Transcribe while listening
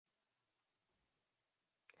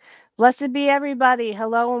Blessed be everybody.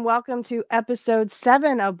 Hello and welcome to episode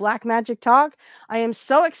 7 of Black Magic Talk. I am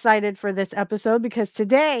so excited for this episode because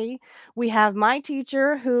today we have my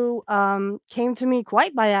teacher who came to me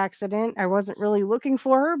quite by accident. I wasn't really looking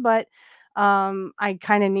for her, but I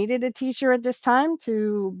kind of needed a teacher at this time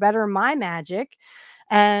to better my magic.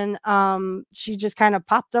 And she just kind of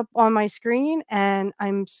popped up on my screen, and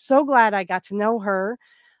I'm so glad I got to know her.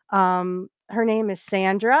 Her name is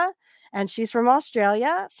Sandra, and she's from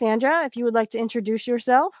Australia. Sandra, if you would like to introduce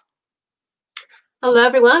yourself. Hello,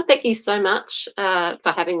 everyone. Thank you so much for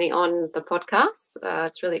having me on the podcast.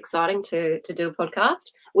 It's really exciting to do a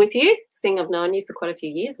podcast with you, seeing I've known you for quite a few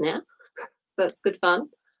years now. So it's good fun.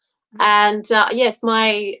 And yes,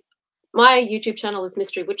 my YouTube channel is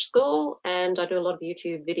Mystery Witch School, and I do a lot of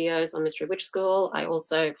YouTube videos on Mystery Witch School. I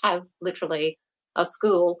also have literally a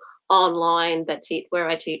school online where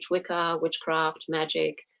I teach Wicca, witchcraft,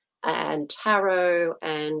 magic, and tarot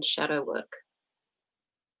and shadow work.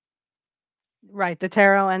 Right, the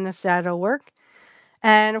tarot and the shadow work.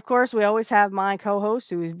 And of course, we always have my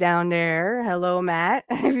co-host who's down there. Hello, Matt.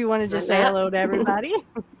 If you want to just Like say that. hello to everybody.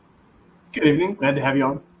 Good evening. Glad to have you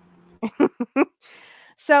on.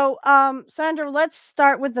 So, Sandra, let's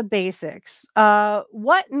start with the basics.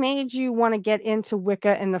 What made you want to get into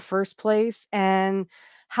Wicca in the first place, and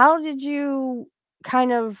how did you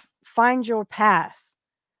kind of find your path?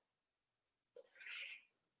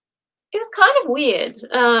 It was kind of weird.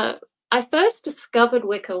 I first discovered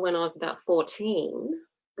Wicca when I was about 14,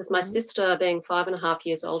 because my sister, being 5.5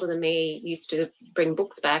 years older than me, used to bring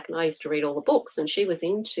books back, and I used to read all the books, and she was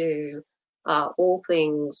into all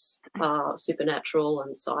things supernatural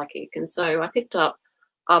and psychic. And so I picked up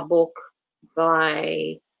a book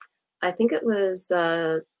by, I think it was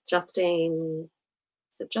Justine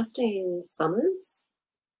Summers?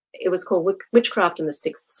 It was called Witchcraft and the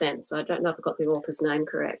Sixth Sense. I don't know if I got the author's name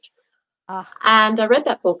correct. And I read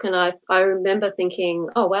that book, and I remember thinking,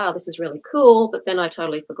 oh, wow, this is really cool. But then I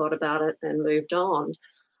totally forgot about it and moved on.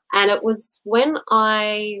 And it was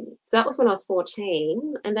that was when I was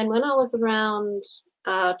 14. And then when I was around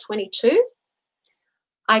 22,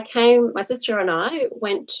 my sister and I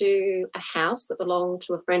went to a house that belonged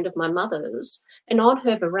to a friend of my mother's. And on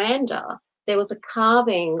her veranda, there was a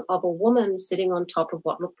carving of a woman sitting on top of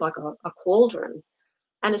what looked like a cauldron.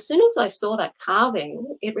 And as soon as I saw that carving,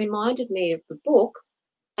 it reminded me of the book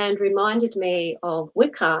and reminded me of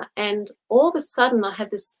Wicca. And all of a sudden, I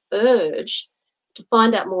had this urge to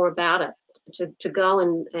find out more about it, to go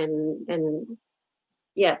and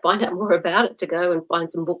find out more about it, to go and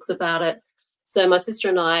find some books about it. So my sister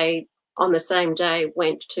and I, on the same day,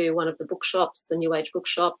 went to one of the bookshops, the New Age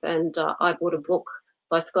bookshop, and I bought a book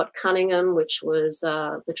by Scott Cunningham, which was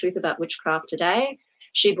The Truth About Witchcraft Today.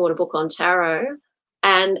 She bought a book on tarot.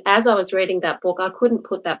 And as I was reading that book, I couldn't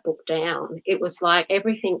put that book down. It was like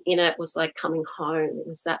everything in it was like coming home. It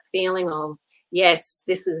was that feeling of, yes,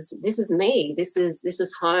 this is me. This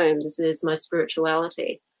is home. This is my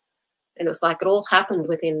spirituality. And it was like it all happened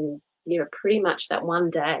within, pretty much that one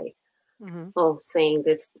day of seeing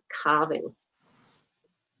this carving.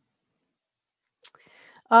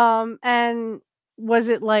 And was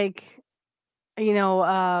it like,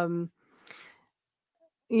 when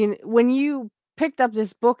you picked up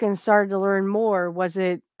this book and started to learn more, was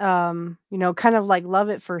it, kind of like love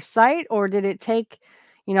at first sight, or did it take,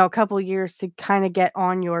 a couple years to kind of get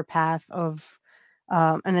on your path of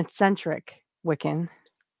an eccentric Wiccan?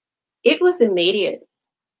 It was immediate.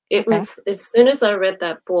 It was as soon as I read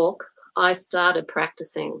that book, I started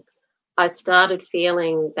practicing. I started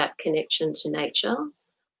feeling that connection to nature.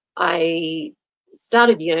 I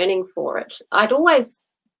started yearning for it. I'd always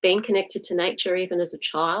been connected to nature, even as a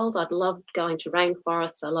child. I'd loved going to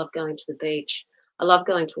rainforests. I loved going to the beach. I loved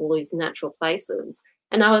going to all these natural places.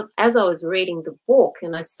 And as I was reading the book,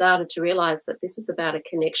 and I started to realize that this is about a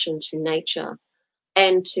connection to nature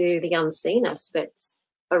and to the unseen aspects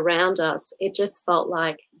around us, it just felt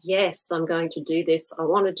like, yes, I'm going to do this. I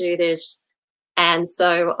want to do this. And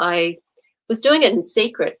so I was doing it in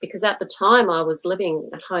secret, because at the time I was living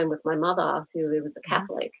at home with my mother, who was a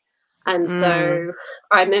Catholic. And so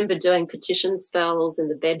I remember doing petition spells in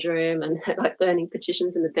the bedroom, and like burning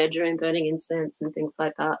petitions in the bedroom, burning incense and things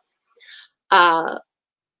like that.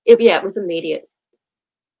 It was immediate.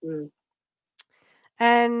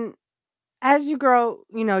 And as you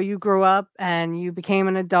grew up and you became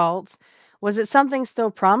an adult, was it something still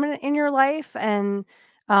prominent in your life? And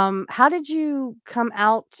how did you come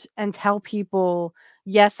out and tell people,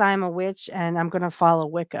 yes, I'm a witch and I'm going to follow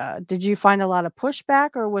Wicca? Did you find a lot of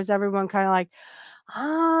pushback, or was everyone kind of like,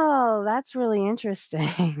 oh, that's really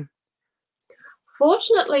interesting?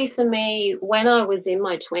 Fortunately for me, when I was in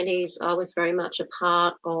my 20s, I was very much a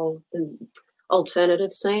part of the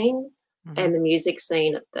alternative scene Mhm. and the music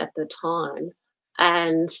scene at the time.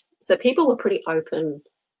 And so people were pretty open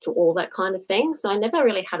to all that kind of thing. So I never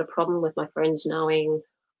really had a problem with my friends knowing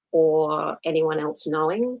or anyone else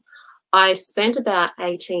knowing. I spent about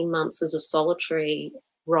 18 months as a solitary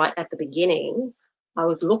right at the beginning. I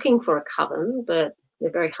was looking for a coven, but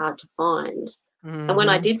they're very hard to find. And when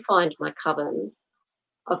I Mhm. did find my coven,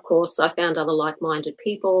 of course, I found other like-minded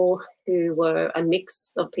people who were a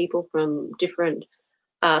mix of people from different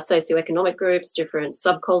socioeconomic groups, different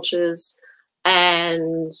subcultures,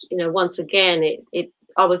 and once again,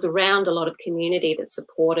 I was around a lot of community that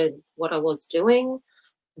supported what I was doing.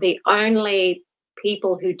 The only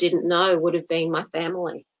people who didn't know would have been my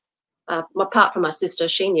family. Apart from my sister,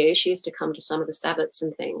 she knew. She used to come to some of the Sabbats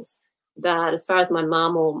and things. But as far as my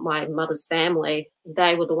mum or my mother's family,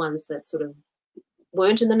 they were the ones that sort of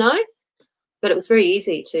weren't in the know, but it was very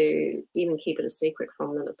easy to even keep it a secret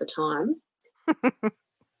from them at the time.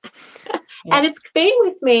 Yeah. And it's been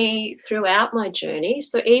with me throughout my journey.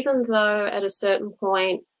 So even though at a certain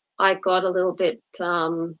point I got a little bit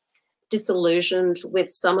disillusioned with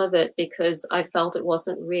some of it because I felt it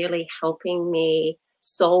wasn't really helping me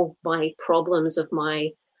solve my problems of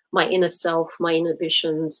my inner self, my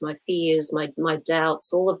inhibitions, my fears, my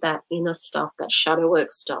doubts, all of that inner stuff, that shadow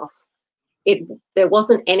work stuff. There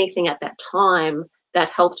wasn't anything at that time that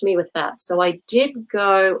helped me with that. So I did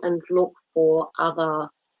go and look for uh,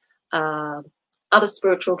 other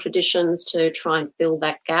spiritual traditions to try and fill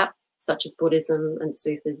that gap, such as Buddhism and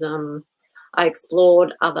Sufism. I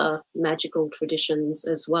explored other magical traditions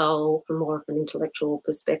as well from more of an intellectual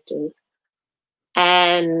perspective.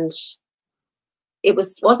 And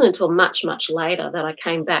wasn't until much, much later that I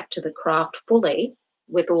came back to the craft fully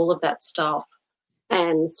with all of that stuff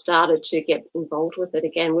and started to get involved with it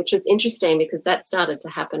again, which was interesting because that started to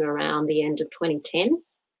happen around the end of 2010.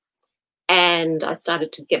 And I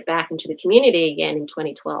started to get back into the community again in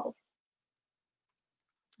 2012.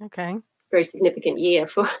 Okay. Very significant year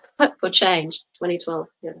for for change, 2012.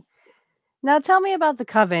 Yeah. Now tell me about the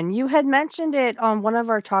coven. You had mentioned it on one of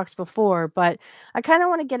our talks before, but I kind of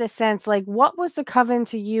want to get a sense like what was the coven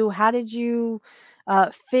to you? How did you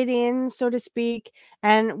fit in, so to speak?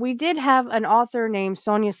 And we did have an author named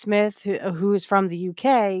Sonia Smith who is from the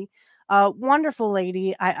UK. Wonderful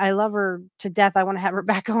lady. I love her to death. I want to have her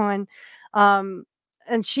back on. Um,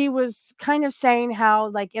 and she was kind of saying how,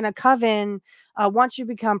 like in a coven, once you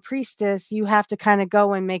become priestess, you have to kind of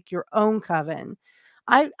go and make your own coven.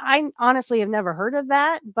 I honestly have never heard of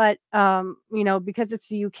that, but, because it's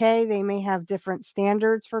the UK, they may have different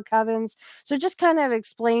standards for covens. So just kind of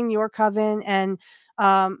explain your coven and,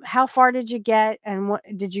 how far did you get and what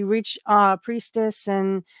did you reach, priestess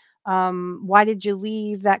and, why did you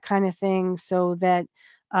leave, that kind of thing so that,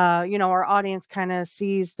 our audience kinda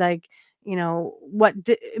sees like, what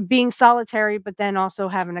being solitary, but then also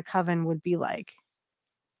having a coven would be like.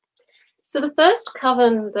 So the first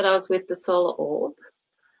coven that I was with, the Solar Orb,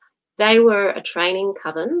 they were a training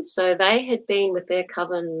coven. So they had been with their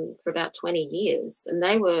coven for about 20 years and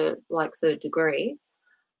they were like third degree.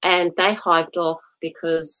 And they hived off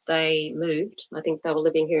because they moved. I think they were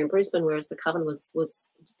living here in Brisbane, whereas the coven was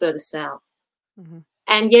further south. Mhm.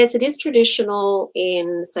 And yes, it is traditional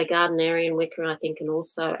in, say, Gardnerian Wicca, I think, and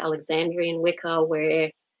also Alexandrian Wicca,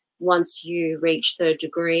 where once you reach third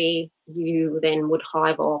degree, you then would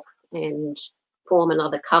hive off and form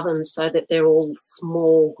another coven so that they're all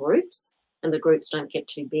small groups and the groups don't get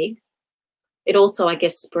too big. It also, I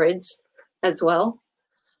guess, spreads as well.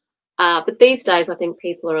 But these days, I think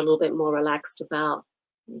people are a little bit more relaxed about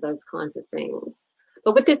those kinds of things.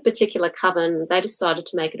 But with this particular coven, they decided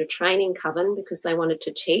to make it a training coven because they wanted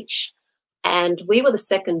to teach. And we were the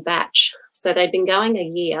second batch. So they'd been going a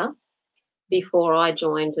year before I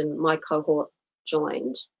joined and my cohort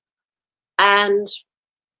joined. And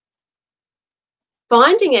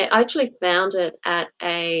finding it, I actually found it at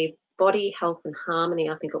a Body Health and Harmony,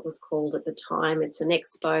 I think it was called at the time. It's an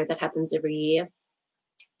expo that happens every year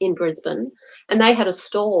in Brisbane. And they had a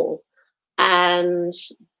stall. And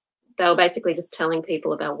they were basically just telling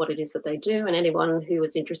people about what it is that they do, and anyone who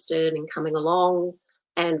was interested in coming along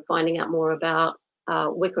and finding out more about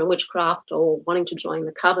Wicca and witchcraft or wanting to join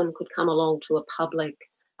the coven could come along to a public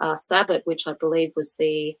Sabbat, which I believe was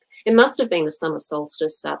it must have been the summer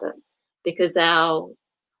solstice Sabbat, because our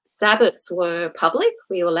Sabbats were public.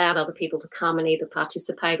 We allowed other people to come and either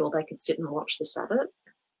participate or they could sit and watch the Sabbat.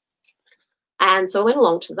 And so I went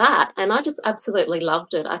along to that and I just absolutely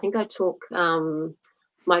loved it. I think I took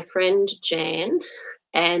my friend Jan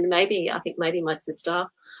and maybe my sister,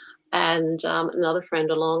 and another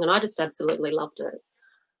friend along, and I just absolutely loved it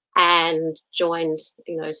and joined,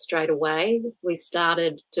 straight away. We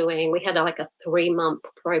had like a 3-month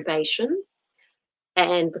probation.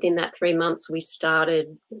 And within that 3 months, we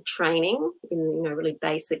started training in, really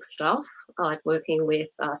basic stuff, like working with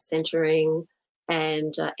centering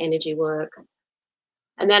and energy work.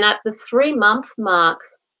 And then at the 3-month mark,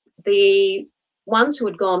 the ones who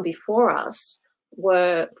had gone before us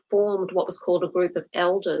were formed what was called a group of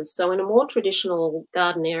elders. So in a more traditional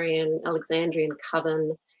Gardnerian Alexandrian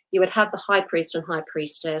coven, you would have the high priest and high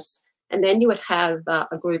priestess, and then you would have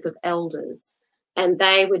a group of elders, and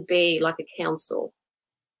they would be like a council,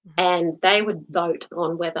 and they would vote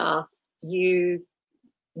on whether you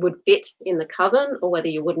would fit in the coven or whether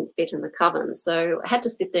you wouldn't fit in the coven. So I had to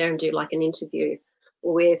sit there and do like an interview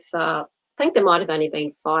with, I think there might have only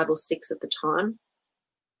been 5 or 6 at the time.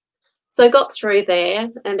 So I got through there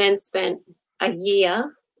and then spent a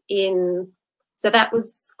year so that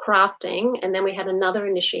was crafting. And then we had another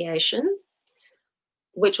initiation,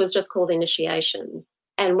 which was just called initiation.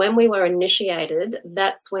 And when we were initiated,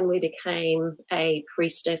 that's when we became a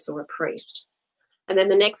priestess or a priest. And then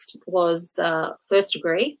the next was first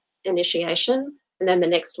degree initiation. And then the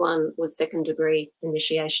next one was second degree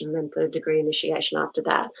initiation, then third degree initiation after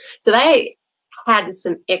that. So they had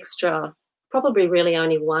some extra, probably really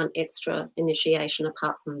only one extra initiation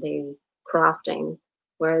apart from the crafting,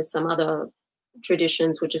 whereas some other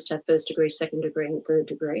traditions would just have first degree, second degree, and third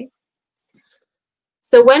degree.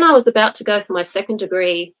 So when I was about to go for my second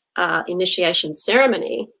degree initiation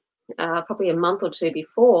ceremony, probably a month or 2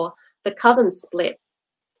 before, the coven split,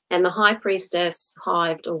 and the high priestess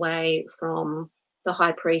hived away from the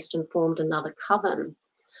high priest and formed another coven.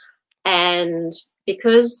 And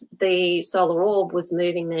because the solar orb was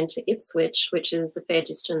moving then to Ipswich, which is a fair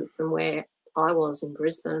distance from where I was in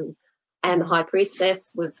Brisbane, and the high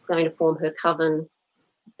priestess was going to form her coven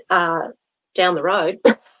down the road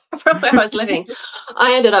from where I was living,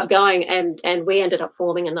 I ended up going and we ended up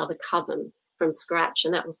forming another coven from scratch,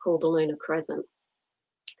 and that was called the Lunar Crescent.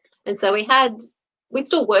 And so we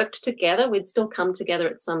still worked together. We'd still come together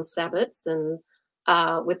at some Sabbats and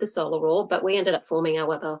with the solar orb, but we ended up forming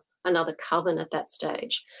another coven at that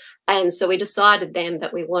stage. And so we decided then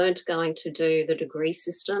that we weren't going to do the degree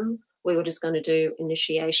system. We were just going to do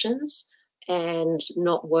initiations and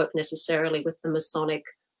not work necessarily with the Masonic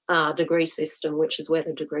degree system, which is where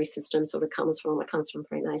the degree system sort of comes from. It comes from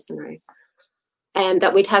Freemasonry. And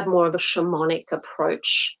that we'd have more of a shamanic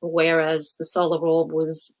approach, whereas the solar orb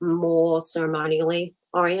was more ceremonially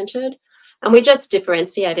oriented. And we just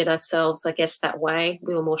differentiated ourselves, I guess, that way.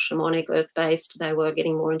 We were more shamanic, earth-based. They were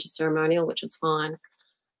getting more into ceremonial, which is fine.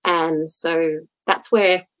 And so that's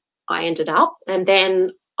where I ended up. And then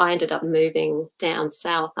I ended up moving down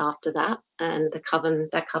south after that. And that coven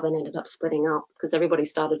ended up splitting up because everybody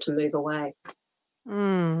started to move away.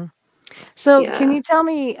 So can you tell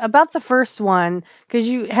me about the first one? Because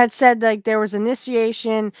you had said like there was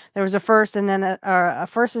initiation, there was a first, and then a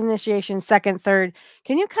first initiation, second, third.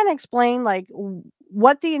 Can you kind of explain like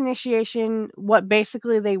what the initiation, what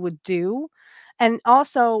basically they would do? And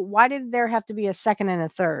also, why did there have to be a second and a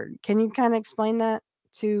third? Can you kind of explain that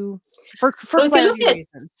for clarity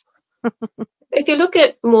reasons? If you look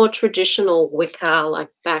at more traditional Wicca, like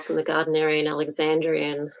back in the Gardnerian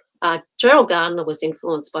Alexandrian, Gerald Gardner was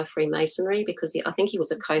influenced by Freemasonry because I think he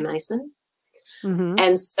was a co-mason. Mm-hmm.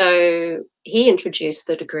 And so he introduced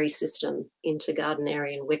the degree system into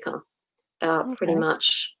Gardnerian Wicca pretty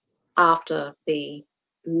much after the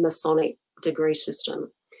Masonic degree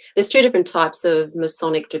system. There's 2 different types of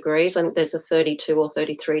Masonic degrees. I think there's a 32 or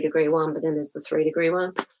 33 degree one, but then there's the 3 degree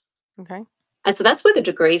one. Okay. And so that's where the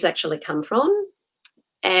degrees actually come from.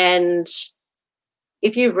 And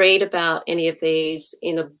if you read about any of these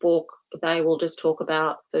in a book, they will just talk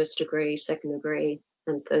about first degree, second degree,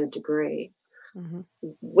 and third degree. Mm-hmm.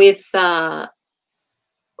 With the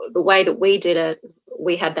way that we did it,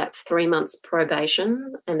 we had that 3 months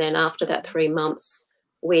probation. And then after that 3 months,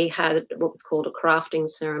 we had what was called a crafting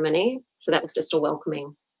ceremony. So that was just a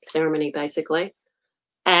welcoming ceremony, basically.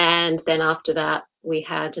 And then after that, we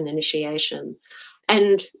had an initiation.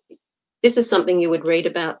 And this is something you would read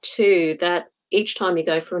about too, that each time you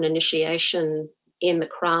go for an initiation in the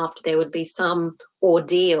craft, there would be some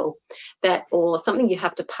ordeal or something you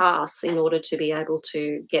have to pass in order to be able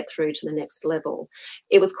to get through to the next level.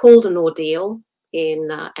 It was called an ordeal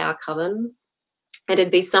in our coven. And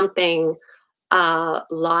it'd be something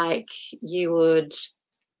like you would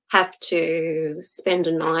have to spend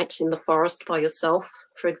a night in the forest by yourself,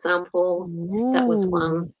 for example. Ooh. That was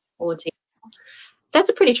one ordeal. That's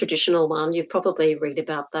a pretty traditional one. You'd probably read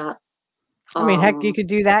about that I mean, heck, you could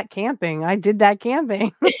do that camping. I did that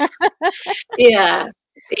camping. Yeah,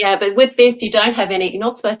 yeah, but with this, you don't have any. You're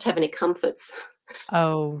not supposed to have any comforts.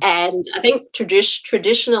 Oh. And I think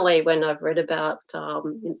traditionally, when I've read about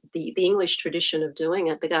the English tradition of doing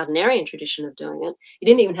it, the Gardnerian tradition of doing it, you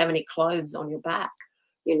didn't even have any clothes on your back.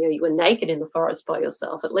 You know, you were naked in the forest by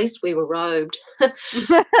yourself. At least we were robed.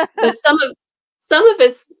 But some of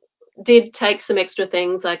us did take some extra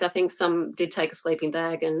things. Like I think some did take a sleeping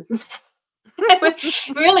bag, and we're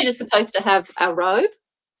really just supposed to have our robe,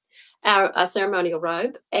 our ceremonial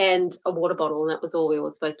robe, and a water bottle, and that was all we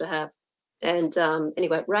were supposed to have. And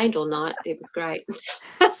anyway, it rained all night. It was great.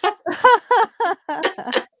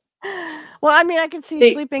 Well, I mean, I could see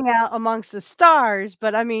The- sleeping out amongst the stars,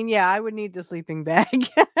 but I mean, yeah, I would need the sleeping bag.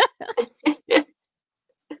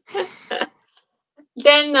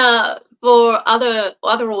 Then for other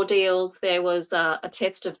ordeals, there was a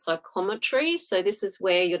test of psychometry. So this is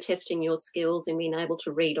where you're testing your skills in being able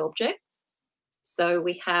to read objects. So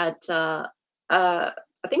we had, I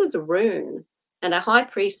think it was a rune, and a high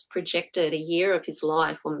priest projected a year of his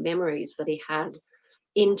life or memories that he had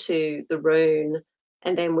into the rune.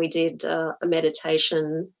 And then we did a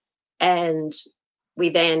meditation, and we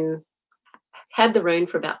then had the rune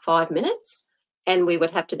for about 5 minutes, and we would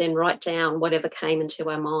have to then write down whatever came into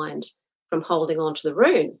our mind from holding on to the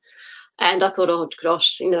rune. And I thought, oh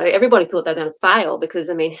gosh, you know, everybody thought they were going to fail because,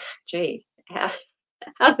 I mean, gee,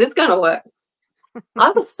 how's this going to work? I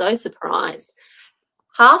was so surprised.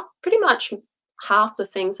 Pretty much half the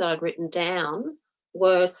things that I'd written down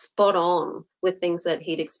were spot on with things that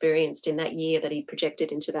he'd experienced in that year that he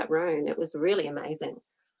projected into that rune. It was really amazing.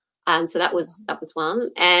 And so that was one.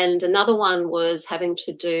 And another one was having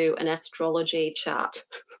to do an astrology chart.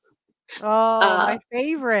 Oh, my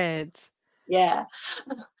favorite. Yeah.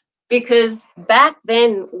 Because back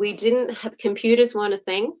then we didn't have computers weren't a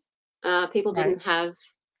thing. People Right. didn't have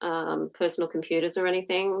personal computers or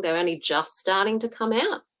anything. They were only just starting to come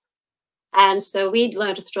out. And so we'd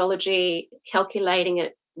learned astrology, calculating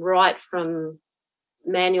it right from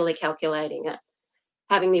manually calculating it,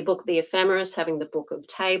 having the book, the ephemeris, having the book of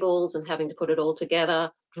tables and having to put it all together,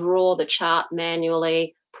 draw the chart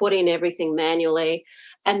manually, put in everything manually.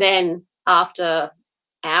 And then after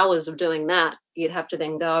hours of doing that, you'd have to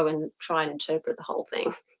then go and try and interpret the whole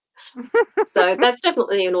thing. So that's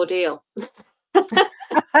definitely an ordeal.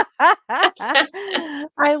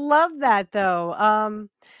 I love that though.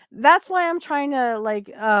 That's why I'm trying to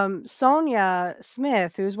like Sonia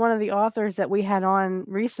Smith, who's one of the authors that we had on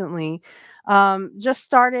recently, just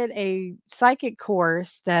started a psychic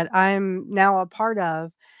course that I'm now a part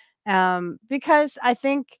of. Because I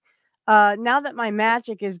think now that my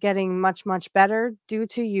magic is getting much, much better due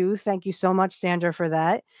to you. Thank you so much, Sandra, for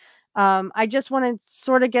that. I just want to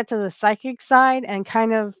sort of get to the psychic side and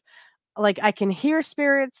kind of like I can hear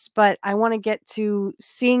spirits, but I want to get to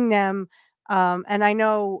seeing them. And I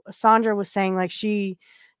know Sandra was saying like she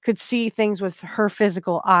could see things with her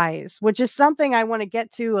physical eyes, which is something I want to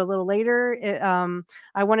get to a little later.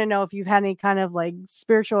 I want to know if you've had any kind of like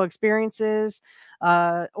spiritual experiences,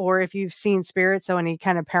 or if you've seen spirits, so any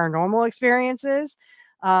kind of paranormal experiences,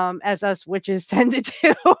 as us witches tend to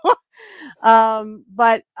do.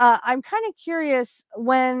 But I'm kind of curious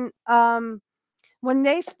when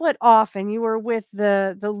they split off and you were with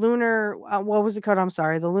the lunar, what was it called? I'm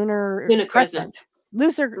sorry, the lunar Lunar crescent.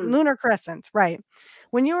 crescent, lunar crescent, right?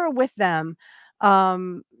 When you were with them,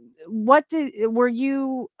 um, were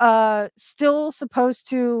you still supposed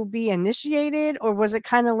to be initiated, or was it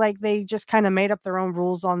kind of like they just kind of made up their own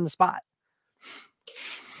rules on the spot?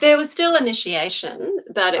 There was still initiation,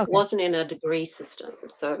 but it Okay, wasn't in a degree system.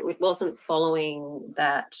 So it wasn't following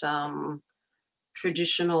that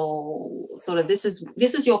traditional sort of this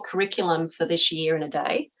is your curriculum for this year in a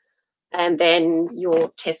day, and then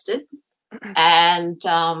you're tested. And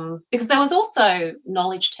because there was also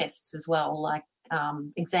knowledge tests as well, like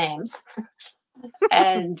exams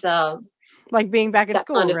and like being back at that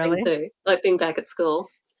kind school, of thing really? too, like being back at school.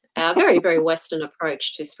 Very, very Western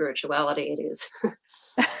approach to spirituality it is.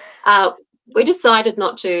 We decided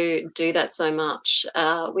not to do that so much.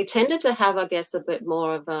 We tended to have, I guess, a bit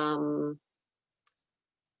more of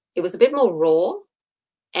it was a bit more raw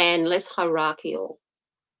and less hierarchical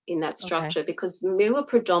in that Okay, structure because we were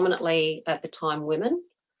predominantly at the time women.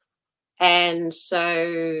 And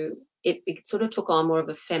so it sort of took on more of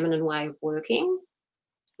a feminine way of working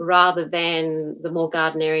rather than the more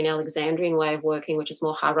Gardnerian Alexandrian way of working, which is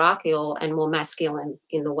more hierarchical and more masculine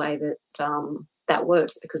in the way that that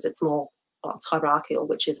works because it's more it's hierarchical,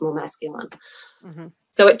 which is more masculine. hmm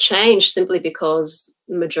So it changed simply because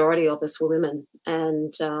the majority of us were women,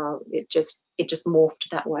 and it just morphed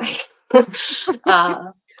that way.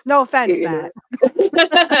 No offense, you know, Matt.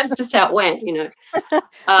 that's just how it went, you know.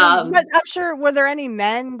 But I'm sure, were there any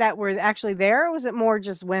men that were actually there, or was it more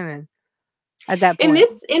just women at that In point?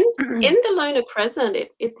 this, in the Loner Crescent,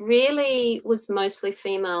 it really was mostly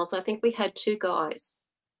females. I think we had 2 guys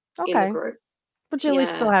in the Okay, group. but you at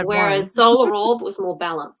least still Yeah. had one. Whereas Solar Orb was more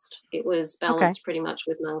balanced. It was Okay. balanced pretty much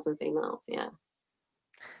with males and females. Yeah.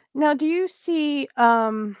 Now, do you see,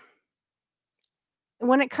 when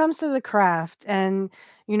it comes to the craft and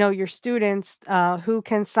your students who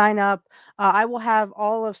can sign up, I will have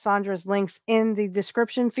all of Sandra's links in the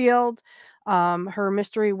description field. Her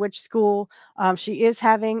mystery witch school, she is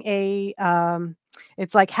having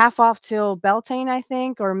it's like half off till Beltane, I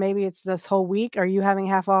think, or maybe it's this whole week. Are you having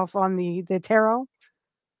half off on the tarot?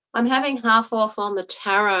 I'm having half off on the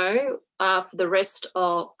tarot for the rest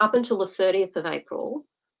of up until the 30th of April.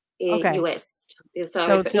 Okay, US. So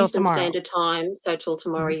so for till Eastern tomorrow. Standard Time, so till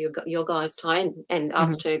tomorrow, Hmm. your guys' time, and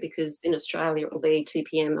us Hmm. too, because in Australia it will be 2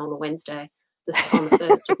 p.m. on a Wednesday, on the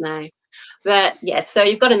 1st of May. But yes, so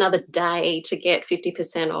you've got another day to get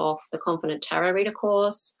 50% off the Confident Tarot Reader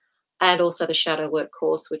course and also the Shadow Work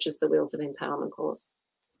course, which is the Wheels of Empowerment course.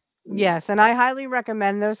 Yes, and I highly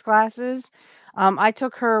recommend those classes. I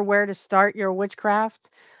took her Where to Start Your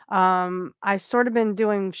Witchcraft. I sort of been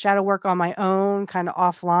doing shadow work on my own, kind of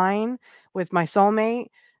offline with my soulmate.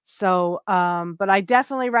 So, but I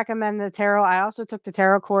definitely recommend the tarot. I also took the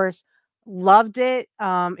tarot course, loved it.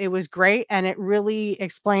 It was great, and it really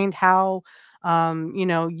explained how,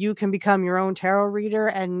 you can become your own tarot reader.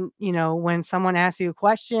 And, when someone asks you a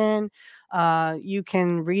question, you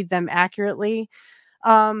can read them accurately.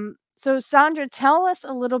 So Sandra, tell us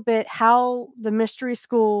a little bit how the mystery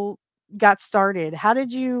school got started. How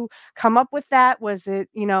did you come up with that? Was it,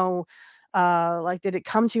 like, did it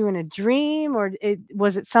come to you in a dream, or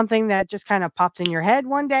was it something that just kind of popped in your head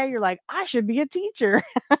one day? You're like, I should be a teacher.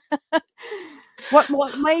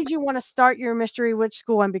 What made you want to start your mystery witch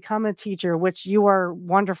school and become a teacher, which you are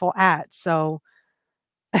wonderful at? So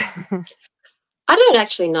I don't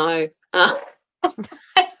actually know.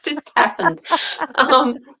 It just happened.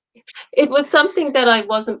 Um, it was something that I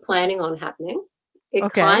wasn't planning on happening. It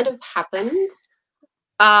okay. kind of happened.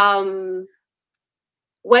 Um,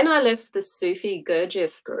 when I left the Sufi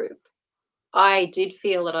Gurdjieff group, I did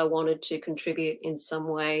feel that I wanted to contribute in some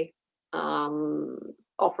way, um,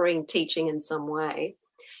 offering teaching in some way.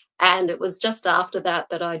 And it was just after that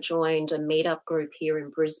that I joined a meetup group here in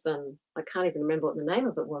Brisbane. I can't even remember what the name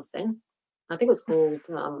of it was then. I think it was called,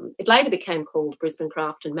 it later became called Brisbane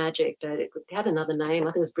Craft and Magic, but it had another name. I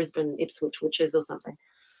think it was Brisbane Ipswich Witches or something.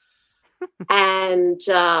 And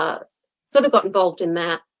sort of got involved in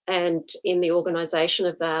that and in the organisation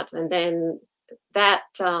of that. And then that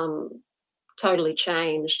totally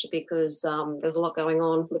changed because there's a lot going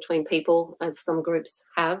on between people, as some groups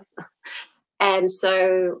have. And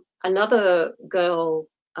so another girl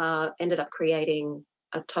ended up creating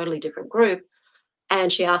a totally different group, and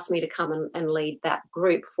she asked me to come and lead that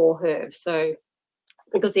group for her. So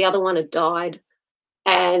because the other one had died,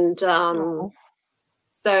 and Oh.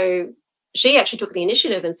 so she actually took the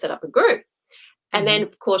initiative and set up a group. And then, Mhm.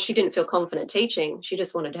 of course, she didn't feel confident teaching. She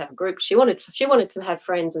just wanted to have a group. She wanted to have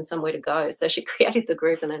friends and somewhere to go. So she created the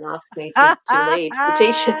group and then asked me to lead the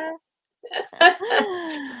teaching.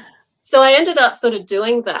 So I ended up sort of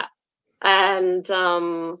doing that. And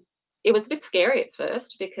it was a bit scary at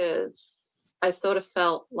first because I sort of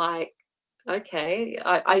felt like, okay,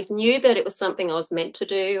 I knew that it was something I was meant to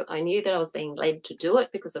do. I knew that I was being led to do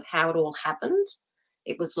it because of how it all happened.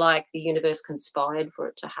 It was like the universe conspired for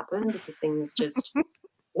it to happen because things just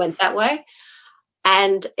went that way.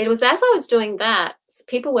 And it was as I was doing that,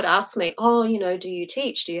 people would ask me, oh, do you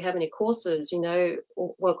teach? Do you have any courses?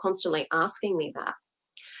 Were constantly asking me that.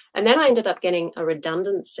 And then I ended up getting a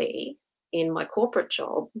redundancy in my corporate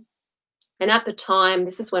job. And at the time,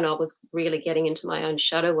 this is when I was really getting into my own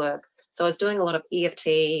shadow work. So I was doing a lot of EFT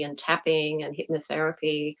and tapping and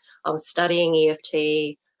hypnotherapy. I was studying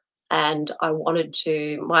EFT, and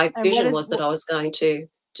my And vision was that I was going to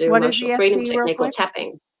do what is emotional freedom EFT real technique or quick?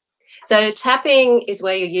 tapping. So tapping is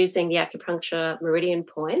where you're using the acupuncture meridian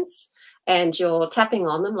points and you're tapping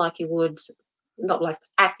on them like you would, not like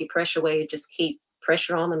acupressure where you just keep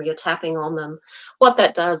pressure on them, you're tapping on them. What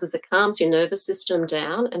that does is it calms your nervous system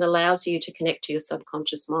down and allows you to connect to your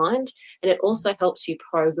subconscious mind. And it also helps you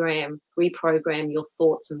reprogram your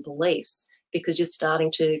thoughts and beliefs because you're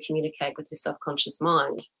starting to communicate with your subconscious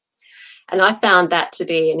mind. And I found that to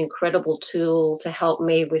be an incredible tool to help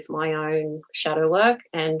me with my own shadow work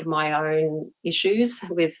and my own issues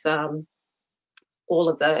with all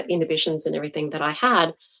of the inhibitions and everything that I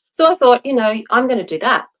had. So I thought, I'm going to do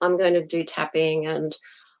that. I'm going to do tapping, and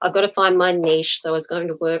I've got to find my niche. So I was going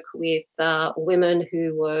to work with women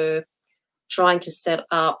who were trying to set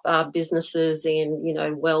up businesses in,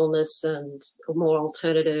 wellness and more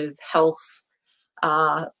alternative health,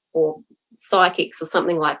 or psychics or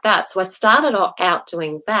something like that. So I started out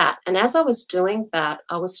doing that. And as I was doing that,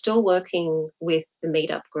 I was still working with the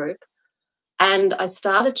meetup group. And I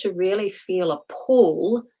started to really feel a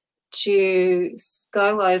pull to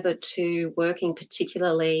go over to working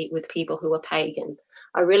particularly with people who are pagan.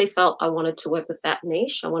 I really felt I wanted to work with that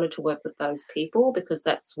niche. I wanted to work with those people because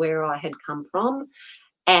that's where I had come from.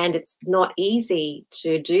 And it's not easy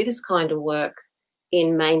to do this kind of work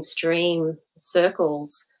in mainstream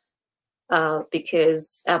circles,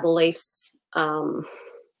 because our beliefs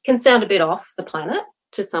can sound a bit off the planet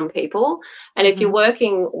to some people. And if you're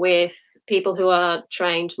working with people who are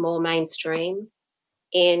trained more mainstream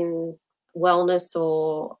in wellness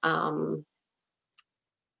or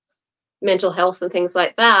mental health and things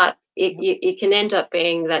like that, it can end up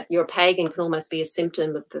being that your pagan can almost be a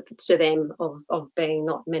symptom to them of being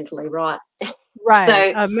not mentally right. Right,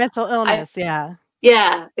 So a mental I, illness, yeah.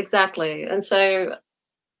 yeah, exactly. And so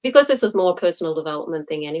because this was more a personal development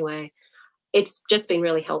thing anyway, it's just been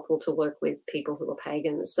really helpful to work with people who are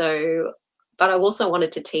pagans. So, but I also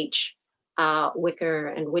wanted to teach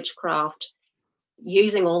Wicca and witchcraft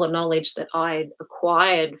using all the knowledge that I'd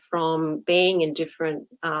acquired from being in different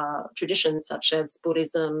traditions such as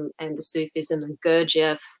Buddhism and the Sufism and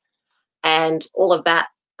Gurdjieff and all of that.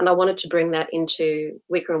 And I wanted to bring that into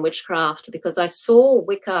Wicca and witchcraft because I saw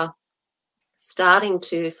Wicca starting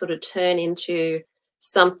to sort of turn into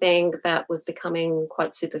something that was becoming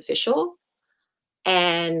quite superficial.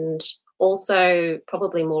 And also,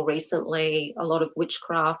 probably more recently, a lot of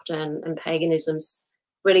witchcraft and paganism's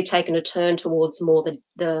really taken a turn towards more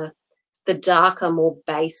the darker, more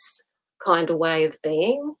base kind of way of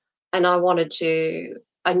being. And I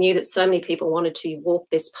knew that so many people wanted to walk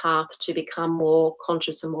this path to become more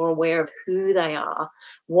conscious and more aware of who they are,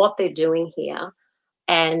 what they're doing here,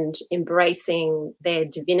 and embracing their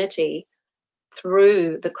divinity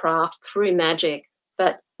through the craft, through magic,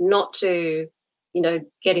 but not to,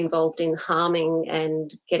 get involved in harming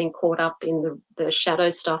and getting caught up in the shadow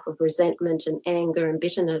stuff of resentment and anger and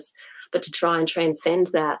bitterness, but to try and transcend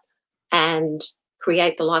that and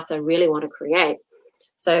create the life they really want to create.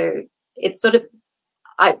 So it's sort of,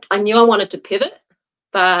 I knew I wanted to pivot,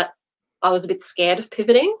 but I was a bit scared of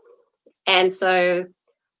pivoting. And so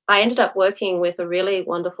I ended up working with a really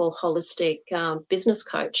wonderful holistic business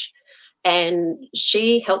coach, and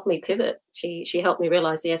she helped me pivot. She helped me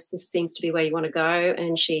realize, yes, this seems to be where you want to go,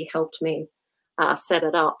 and she helped me set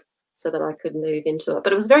it up so that I could move into it.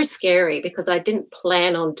 But it was very scary because I didn't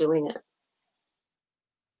plan on doing it.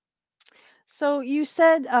 So you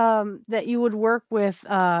said that you would work with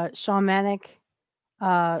shamanic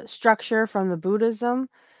structure from the Buddhism,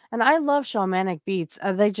 and I love shamanic beats.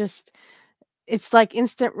 It's like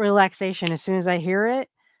instant relaxation as soon as I hear it.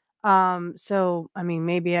 So I mean,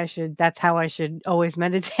 maybe that's how I should always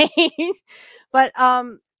meditate. But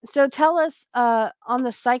so tell us on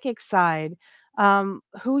the psychic side,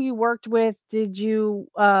 who you worked with. Did you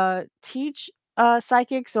teach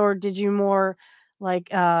psychics, or did you more like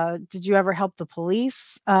did you ever help the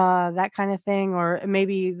police, that kind of thing, or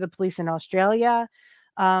maybe the police in Australia?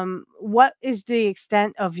 What is the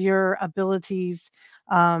extent of your abilities?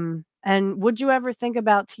 And would you ever think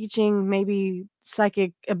about teaching maybe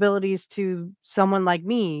psychic abilities to someone like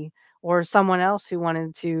me or someone else who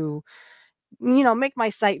wanted to, make my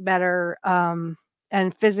sight better,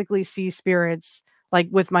 and physically see spirits like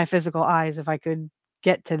with my physical eyes if I could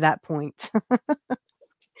get to that point?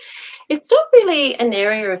 It's not really an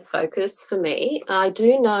area of focus for me. I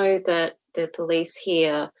do know that the police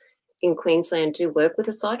here in Queensland do work with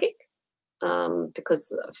a psychic,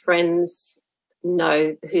 because friends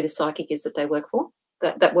know who the psychic is that they work for,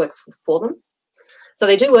 that works for them. So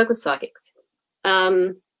they do work with psychics.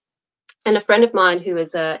 And a friend of mine who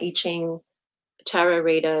is a I Ching tarot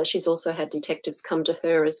reader, she's also had detectives come to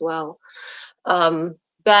her as well.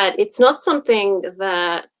 But it's not something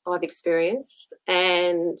that I've experienced,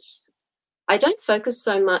 and I don't focus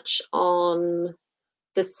so much on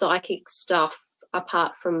the psychic stuff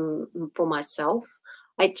apart from for myself.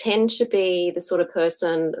 I tend to be the sort of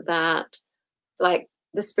person that, like,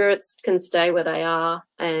 the spirits can stay where they are,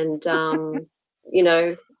 and you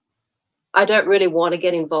know, I don't really want to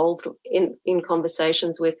get involved in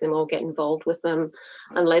conversations with them or get involved with them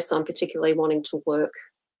unless I'm particularly wanting to work,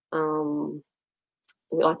 um,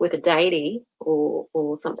 like with a deity or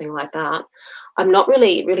something like that. I'm not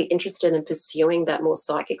really interested in pursuing that more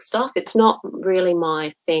psychic stuff. It's not really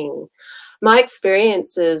my thing. My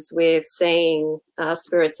experiences with seeing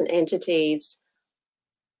spirits and entities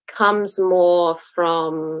comes more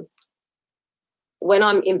from when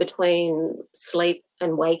I'm in between sleep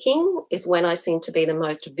and waking is when I seem to be the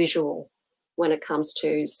most visual when it comes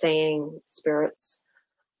to seeing spirits.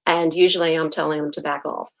 And usually I'm telling them to back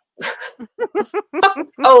off.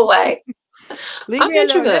 Go away. Leave I'm me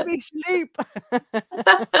an alone. Let introvert. me sleep.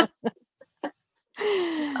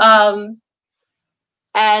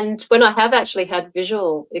 And when I have actually had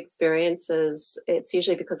visual experiences, it's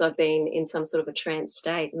usually because I've been in some sort of a trance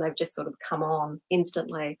state and they've just sort of come on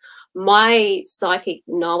instantly. My psychic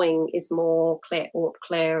knowing is more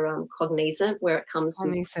cognizant, where it comes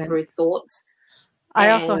Omniscient. through thoughts I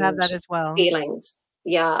also have and that as well. feelings,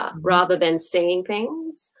 yeah, Mhm. rather than seeing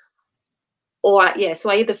things. Or, yeah, so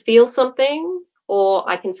I either feel something or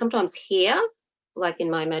I can sometimes hear, like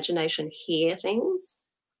in my imagination, hear things,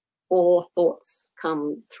 or thoughts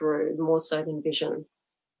come through more so than vision.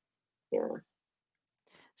 Yeah.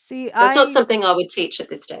 See, So it's not I something I would teach at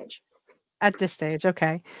this stage. at this stage,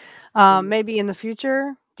 okay. Mm. Maybe in the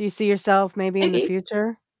future? Do you see yourself maybe in the Maybe,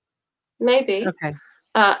 future? maybe. Okay.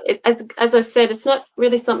 As I said, it's not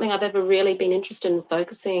really something I've ever really been interested in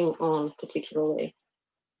focusing on particularly.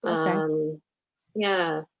 Okay. Um,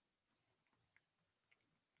 yeah.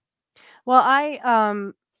 Well,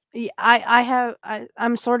 I'm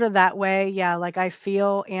sort of that way. Yeah, like I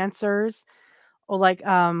feel answers. Or like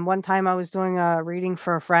one time I was doing a reading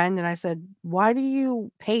for a friend and I said, "Why do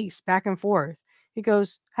you pace back and forth?" He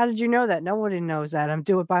goes, "How did you know that? Nobody knows that. I'm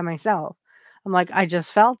doing it by myself." I'm like, "I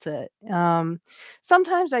just felt it."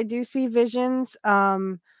 Sometimes I do see visions.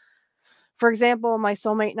 For example, my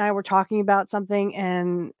soulmate and I were talking about something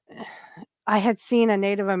and I had seen a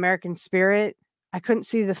Native American spirit. I couldn't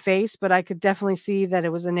see the face, but I could definitely see that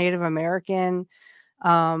it was a Native American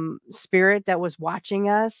spirit that was watching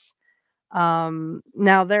us.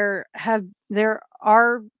 Now there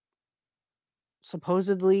are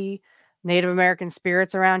supposedly Native American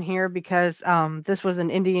spirits around here because this was an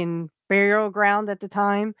Indian burial ground at the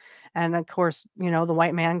time, and of course, the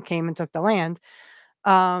white man came and took the land.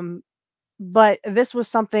 Um, but this was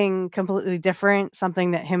something completely different,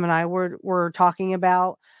 something that him and I were talking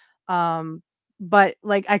about. Um, but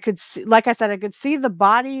like I could see, like I said, I could see the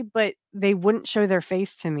body, but they wouldn't show their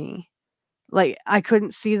face to me. Like I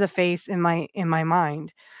couldn't see the face in my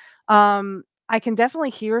mind. I can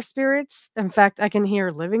definitely hear spirits. In fact, I can hear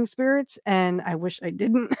living spirits, and I wish I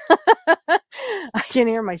didn't. I can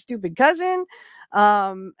hear my stupid cousin,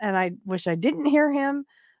 and I wish I didn't hear him,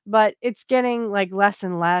 but it's getting like less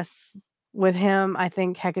and less with him. I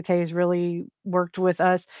think Hecate has really worked with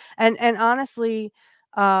us, and honestly,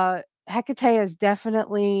 Hecate has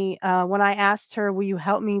definitely. When I asked her, "Will you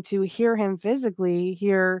help me to hear him physically,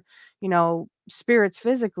 hear spirits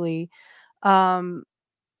physically?" Um,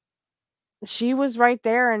 she was right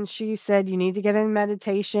there and she said, "You need to get in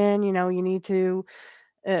meditation, you need to,"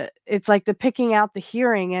 it's like the picking out the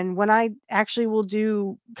hearing. And when I actually will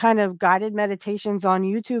do kind of guided meditations on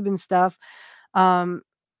YouTube and stuff, um,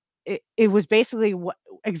 it was basically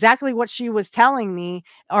exactly what she was telling me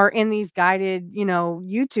are in these guided,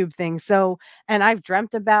 YouTube things. So, and I've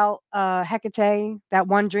dreamt about Hecate, that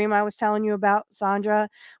one dream I was telling you about, Sandra,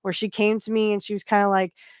 where she came to me and she was kind of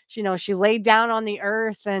like, she laid down on the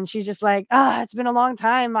earth and she's just like, "Ah, it's been a long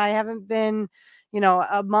time. I haven't been,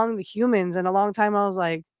 among the humans in a long time." I was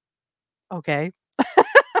like, "Okay."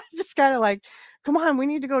 Just kind of like, "Come on, we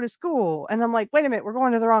need to go to school." And I'm like, "Wait a minute, we're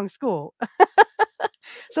going to the wrong school."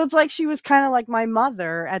 So it's like she was kinda like my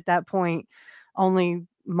mother at that point, only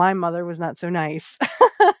my mother was not so nice.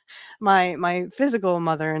 My physical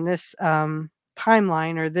mother in this,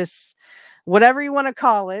 timeline, or this whatever you wanna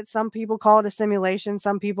call it. Some people call it a simulation,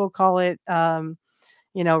 some people call it,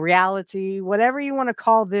 reality, whatever you wanna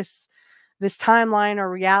call this timeline or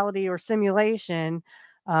reality or simulation.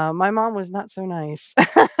 My mom was not so nice.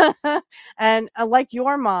 And like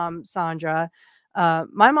your mom, Sandra,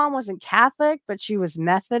 my mom wasn't Catholic, but she was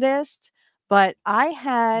Methodist. But I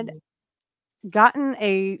had Mm. gotten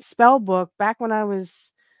a spell book back when I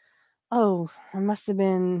was, oh, I must have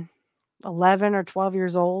been 11 or 12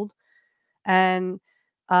 years old. And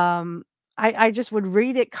um, I just would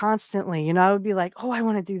read it constantly. I would be like, "Oh, I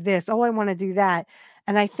want to do this. Oh, I want to do that."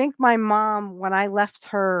 And I think my mom, when I left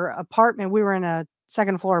her apartment, we were in a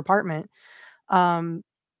second floor apartment. Um,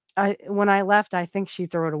 when I left, I think she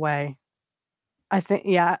threw it away. I think,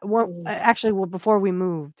 yeah. Well, Mm. actually, well, before we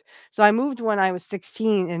moved. So I moved when I was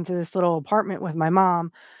 16 into this little apartment with my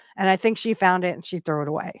mom, and I think she found it and she threw it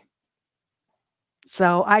away.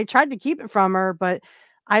 So I tried to keep it from her, but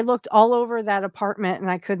I looked all over that apartment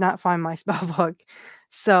and I could not find my spell book.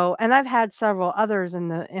 So, and I've had several others in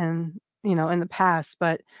the past,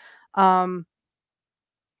 but um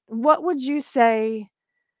what would you say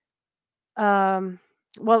um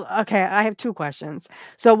well, okay, I have two questions.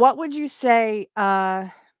 So what would you say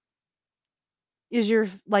is your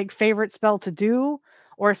like favorite spell to do,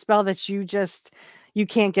 or a spell that you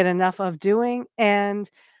can't get enough of doing? And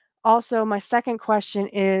also, my second question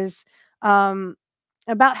is um,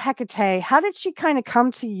 about Hecate. How did she kind of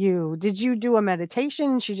come to you? Did you do a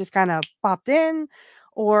meditation? She just kind of popped in,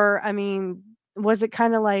 or I mean, was it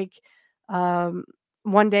kind of like um,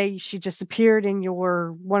 one day she just appeared in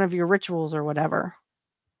your one of your rituals or whatever?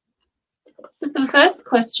 So for the first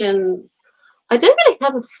question, I don't really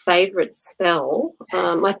have a favorite spell.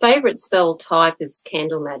 My favorite spell type is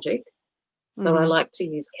candle magic. So I Hmm. like to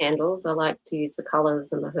use candles. I like to use the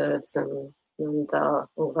colors and the herbs and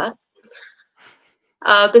all that.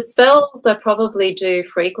 The spells I probably do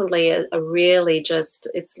frequently are really just,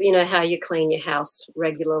 it's, how you clean your house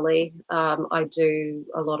regularly. I do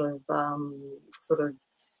a lot of sort of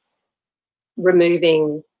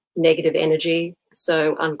removing negative energy,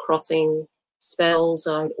 so uncrossing spells.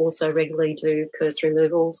 I also regularly do curse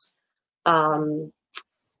removals. Um,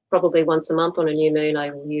 Probably once a month on a new moon,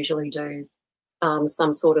 I will usually do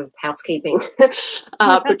some sort of housekeeping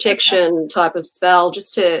protection type of spell,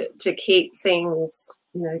 just to keep things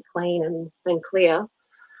clean and clear.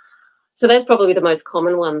 So those probably the most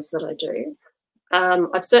common ones that I do.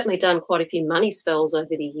 I've certainly done quite a few money spells over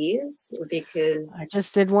the years I because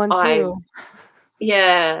just did one I too.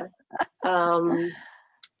 yeah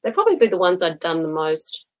they'd probably be the ones I'd done the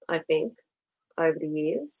most, I think, over the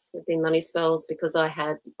years. Have been money spells because I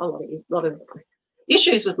had a lot of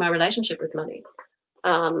issues with my relationship with money.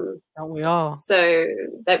 Don't we all? So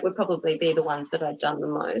that would probably be the ones that I'd done the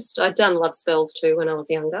most. I'd done love spells too when I was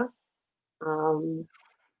younger, um,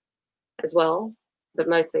 as well, but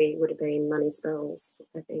mostly would have been money spells,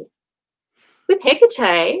 I think. With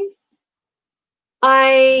Hecate,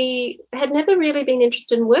 I had never really been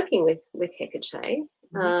interested in working with Hecate.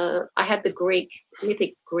 I had the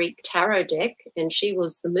mythic Greek tarot deck, and she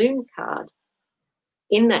was the moon card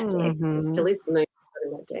in that deck. It Mm-hmm. still is the moon card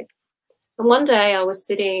in that deck. And one day I was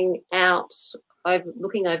sitting out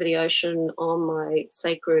looking over the ocean on my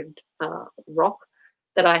sacred rock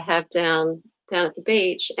that I have down at the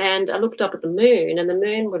beach, and I looked up at the moon, and the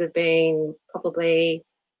moon would have been probably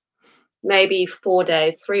maybe 4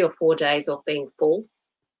 days, 3 or 4 days off being full.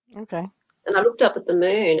 Okay. And I looked up at the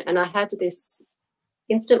moon, and I had this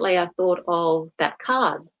instantly. I thought of that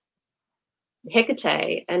card,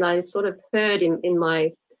 Hecate, and I sort of heard in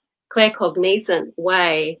my claircognizant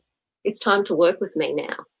way, "It's time to work with me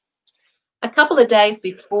now." A couple of days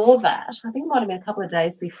before that, I think it might have been a couple of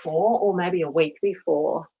days before, or maybe a week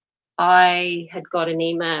before, I had got an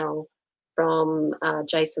email from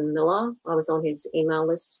Jason Miller. I was on his email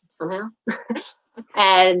list somehow.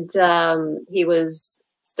 And he was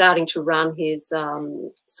starting to run his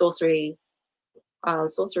Sorcery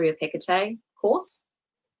of Hecate course.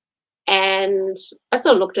 And I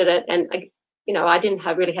sort of looked at it, and I didn't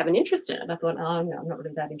really have an interest in it. I thought, oh no, I'm not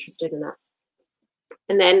really that interested in that.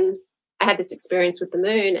 And then I had this experience with the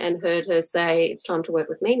moon and heard her say, "It's time to work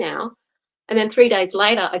with me now." And then 3 days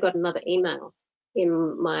later, I got another email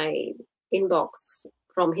in my inbox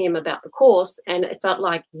from him about the course, and it felt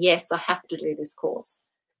like, yes, I have to do this course.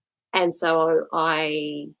 And so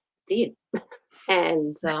I did.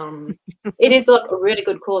 And it is like a really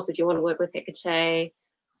good course if you want to work with Hecate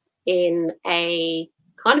in a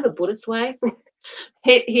kind of a Buddhist way.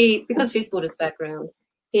 He because of his Buddhist background,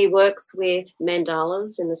 he works with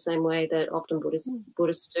mandalas in the same way that often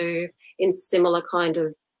Buddhists do, in similar kind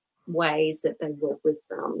of ways that they work with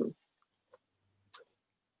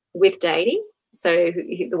deity. So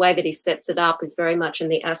the way that he sets it up is very much in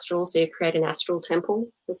the astral. So you create an astral temple,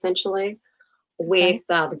 essentially, Okay. with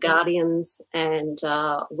the guardians, and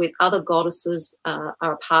with other goddesses are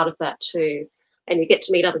a part of that too. And you get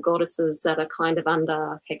to meet other goddesses that are kind of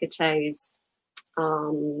under Hecate's,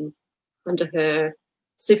 under her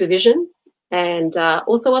supervision, and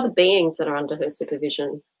also other beings that are under her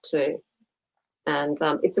supervision too. And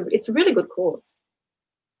it's a really good course.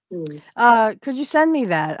 Could you send me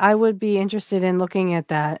that? I would be interested in looking at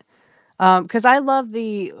that. Because I love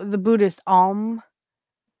the Buddhist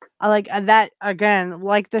I like that again,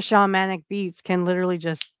 like the shamanic beats can literally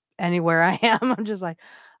just anywhere I am. I'm just like,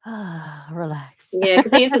 relax. Yeah,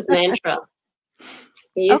 because he uses mantra.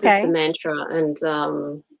 He uses the Okay. mantra, and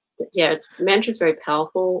Yeah, mantra is very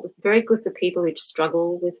powerful, very good for people who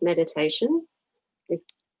struggle with meditation. I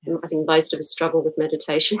think most of us struggle with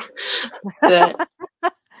meditation, but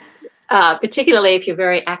particularly if you're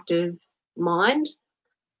very active mind,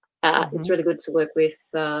 it's really good to work with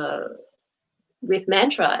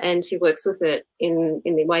mantra, and he works with it in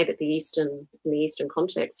the way that the Eastern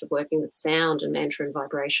context of working with sound and mantra and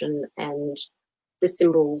vibration and the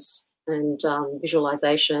symbols and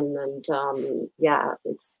visualization, and yeah,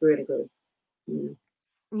 it's really good.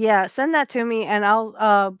 Yeah, send that to me and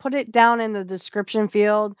I'll put it down in the description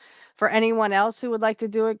field for anyone else who would like to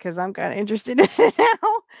do it because I'm kind of interested in it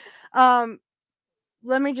now. Um,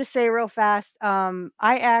 Let me just say real fast. I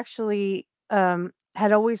actually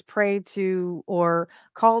had always prayed to or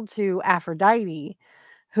called to Aphrodite,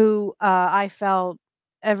 who I felt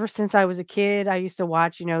ever since I was a kid. I used to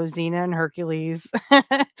watch, Xena and Hercules,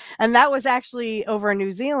 and that was actually over in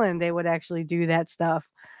New Zealand. They would actually do that stuff.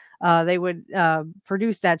 They would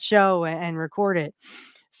produce that show and record it.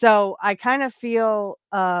 So I kind of feel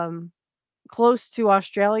close to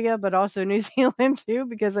Australia, but also New Zealand too,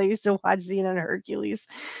 because I used to watch Xena and Hercules.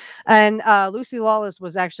 And Lucy Lawless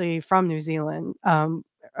was actually from New Zealand.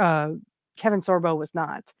 Uh, Kevin Sorbo was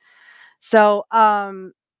not. So I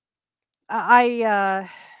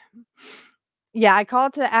yeah, I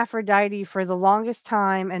called to Aphrodite for the longest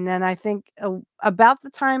time, and then I think about the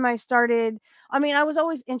time I started. I mean, I was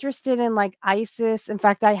always interested in like Isis. In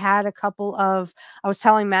fact, I had a couple of. I was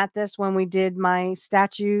telling Matt this when we did my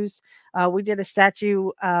statues. We did a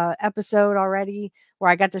statue episode already where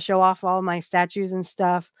I got to show off all my statues and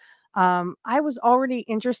stuff. I was already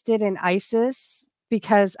interested in Isis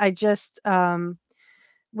because I just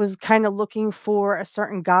was kind of looking for a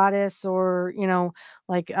certain goddess or,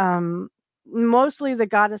 like mostly the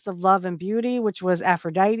goddess of love and beauty, which was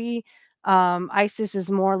Aphrodite. Isis is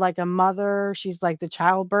more like a mother. She's like the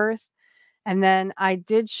childbirth. And then I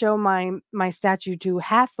did show my statue to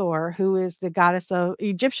Hathor, who is the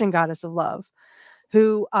Egyptian goddess of love,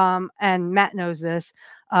 who and Matt knows this.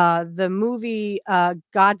 The movie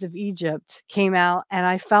Gods of Egypt came out, and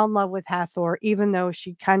I fell in love with Hathor, even though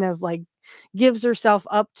she kind of like gives herself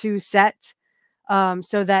up to Set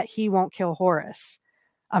so that he won't kill Horus.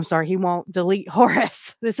 I'm sorry, he won't delete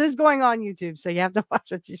Horus. This is going on YouTube, so you have to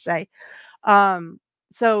watch what you say.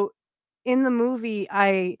 So in the movie,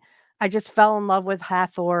 I just fell in love with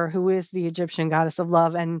Hathor, who is the Egyptian goddess of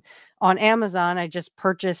love, and on Amazon, I just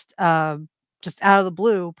purchased, just out of the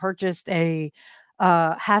blue, purchased a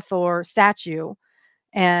Hathor statue,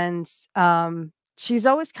 and she's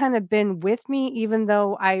always kind of been with me, even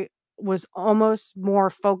though I was almost more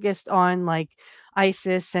focused on like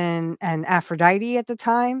Isis and Aphrodite at the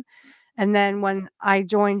time. And then when I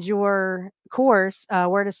joined your course,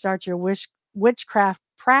 Where to Start Your Witchcraft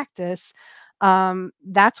Practice,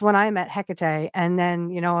 that's when I met Hecate. And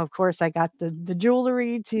then, of course, I got the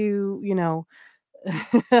jewelry to,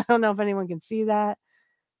 I don't know if anyone can see that.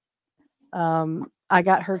 I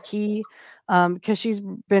got her key because she's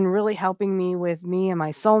been really helping me with me and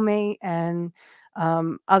my soulmate and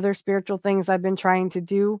other spiritual things I've been trying to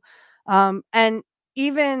do. And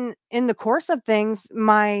even in the course of things,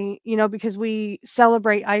 because we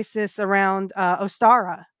celebrate Isis around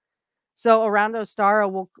Ostara. So around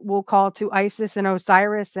Ostara, we'll call to Isis and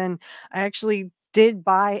Osiris. And I actually did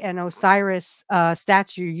buy an Osiris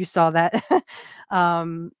statue. You saw that,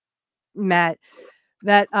 Matt.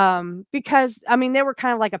 That because I mean they were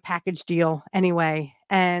kind of like a package deal anyway,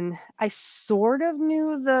 and I sort of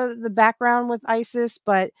knew the background with Isis,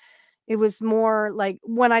 but it was more like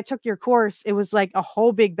when I took your course, it was like a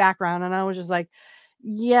whole big background, and I was just like,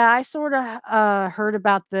 yeah, I sort of heard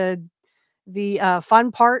about the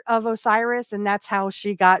fun part of Osiris, and that's how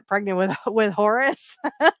she got pregnant with with Horus,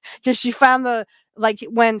 because she found like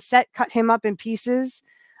when Set cut him up in pieces,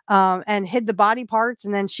 and hid the body parts,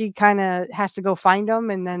 and then she kind of has to go find them,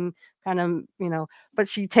 and then kind of but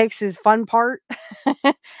she takes his fun part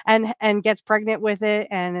and gets pregnant with it,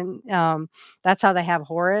 and that's how they have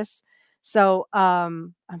Horus. So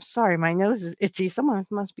I'm sorry, my nose is itchy. Someone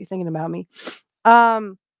must be thinking about me.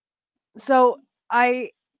 So I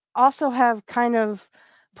also have kind of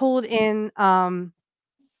pulled in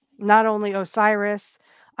not only Osiris,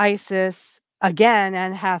 Isis again,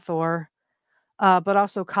 and Hathor, but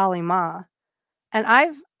also Kali Ma.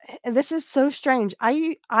 And this is so strange.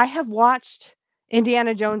 I have watched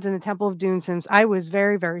Indiana Jones and the Temple of Doom since I was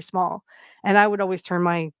very, very small. And I would always turn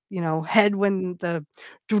my, head when the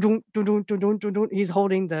doo-doo, doo-doo, doo-doo, doo-doo, he's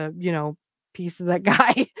holding the, piece of that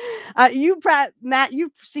guy. Matt,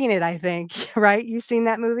 you've seen it, I think, right? You've seen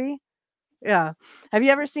that movie? Yeah. Have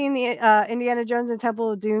you ever seen the Indiana Jones and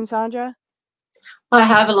Temple of Doom, Sandra? I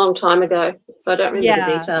have a long time ago, so I don't remember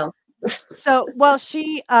the Yeah. details. So, well,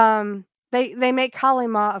 she they make Kali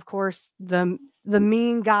Ma, of course, the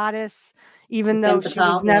mean goddess, The even though femme she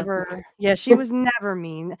was fatale, yeah. never, yeah, she was never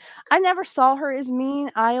mean. I never saw her as mean.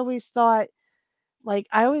 I always thought, like,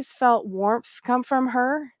 I always felt warmth come from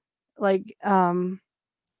her, like,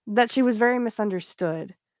 that she was very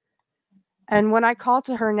misunderstood. And when I call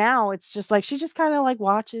to her now, it's just like she just kind of like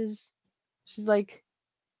watches. She's like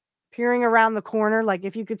peering around the corner, like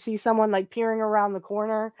if you could see someone like peering around the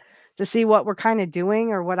corner to see what we're kind of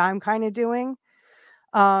doing or what I'm kind of doing.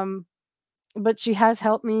 Um, but she has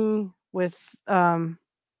helped me with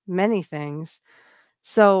many things.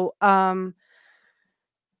 So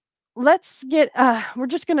let's get we're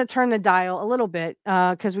just going to turn the dial a little bit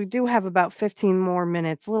because we do have about 15 more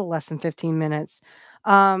minutes, a little less than 15 minutes.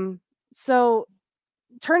 So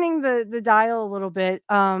turning the dial a little bit,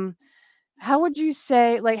 how would you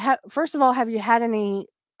say, like, first of all, have you had any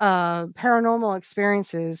paranormal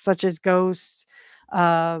experiences such as ghosts,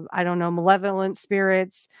 I don't know, malevolent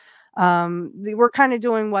spirits? We're kind of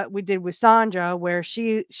doing what we did with Sandra, where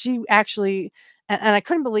she actually, and I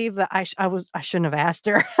couldn't believe that I shouldn't have asked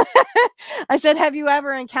her. I said, "Have you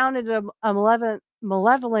ever encountered a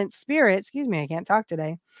malevolent spirit?" Excuse me, I can't talk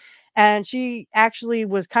today. And she actually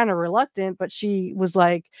was kind of reluctant, but she was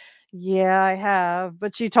like, "Yeah, I have."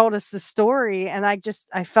 But she told us the story, and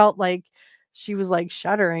I felt like she was like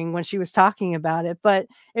shuddering when she was talking about it. But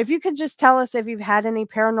if you could just tell us if you've had any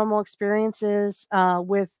paranormal experiences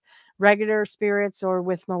with regular spirits or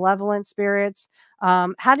with malevolent spirits,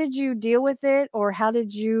 how did you deal with it, or how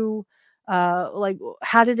did you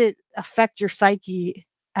how did it affect your psyche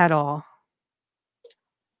at all?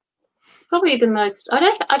 Probably the most. I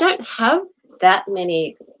don't have that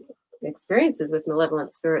many experiences with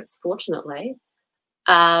malevolent spirits, fortunately.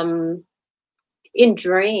 Um, in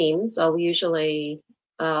dreams, I'll usually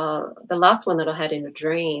the last one that I had in a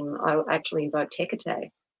dream, I actually invoked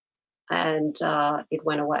Hecate, and it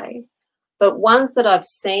went away. But ones that I've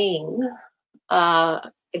seen, uh,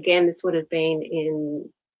 again, this would have been in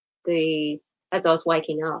the as I was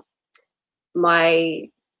waking up. My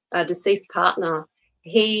deceased partner,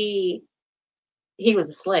 he he was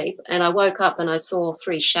asleep, and I woke up and I saw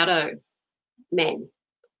three shadow men.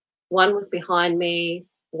 One was behind me,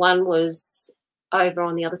 one was over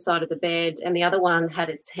on the other side of the bed, and the other one had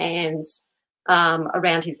its hands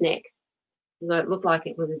around his neck. So it looked like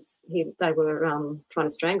they were trying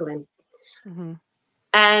to strangle him. Hmm.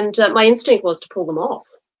 And my instinct was to pull them off.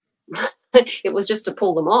 It was just to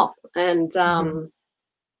pull them off. And Hmm.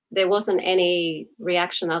 there wasn't any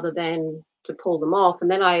reaction other than to pull them off.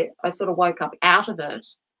 And then I sort of woke up out of it.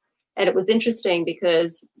 And it was interesting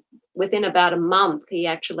because within about a month, he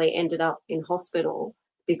actually ended up in hospital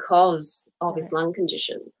because of his Right. lung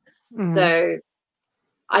condition. Hmm. So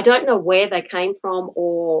I don't know where they came from,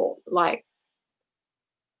 or like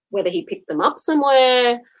whether he picked them up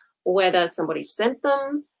somewhere or whether somebody sent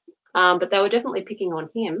them. But they were definitely picking on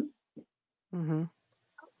him. Hmm.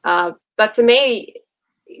 But for me,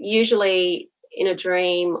 usually in a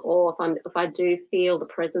dream, or if I do feel the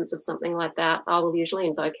presence of something like that, I will usually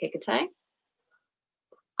invoke Hecate,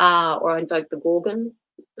 or invoke the Gorgon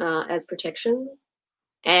as protection.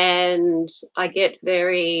 And I get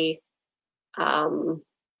very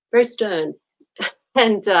stern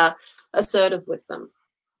and assertive with them.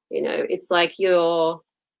 You know, it's like you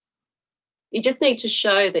just need to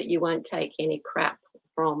show that you won't take any crap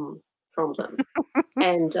from them.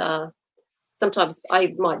 And sometimes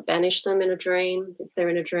I might banish them in a dream if they're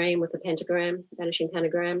in a dream with a pentagram, banishing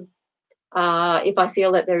pentagram. If I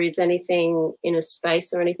feel that there is anything in a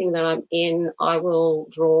space or anything that I'm in, I will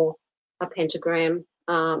draw a pentagram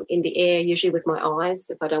in the air, usually with my eyes.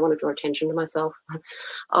 If I don't want to draw attention to myself,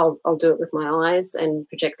 I'll do it with my eyes and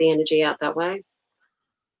project the energy out that way.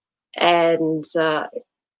 And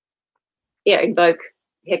yeah, invoke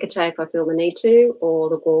Hecate if I feel the need to, or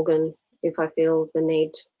the Gorgon if I feel the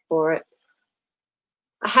need for it.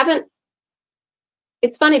 I haven't.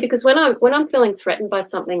 It's funny because when I'm feeling threatened by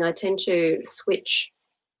something, I tend to switch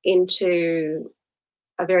into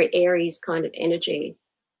a very Aries kind of energy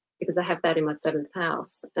because I have that in my seventh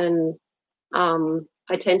house, and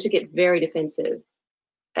I tend to get very defensive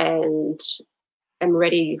and am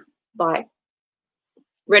like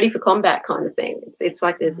ready for combat kind of thing. It's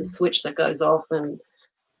like there's a Mhm. switch that goes off, and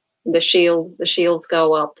the shields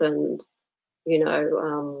go up, and you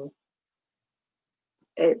know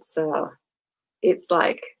it's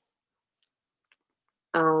like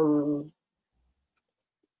um,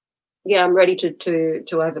 yeah, I'm ready to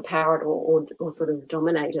overpower it, or sort of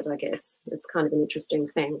dominate it. I guess it's kind of an interesting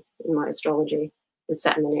thing in my astrology with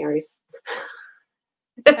Saturn and Aries.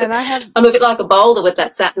 And I have I'm a bit like a boulder with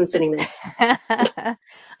that Saturn sitting there.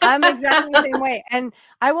 I'm exactly the same way, and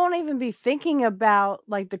I won't even be thinking about,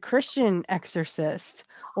 like, the Christian Exorcist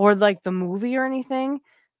or, like, the movie or anything,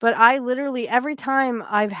 but I literally every time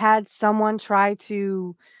I've had someone try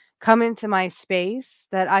to come into my space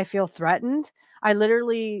that I feel threatened, I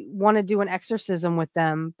literally wanna do an exorcism with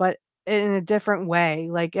them, but in a different way,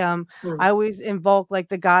 like, Mm, I always invoke, like,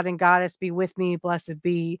 the God and Goddess be with me, blessed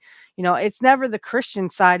be, it's never the Christian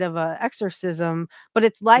side of a exorcism, but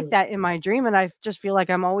it's like mm, that in my dream, and I just feel like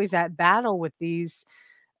I'm always at battle with these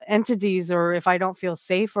entities, or if I don't feel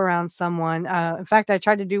safe around someone. In fact, I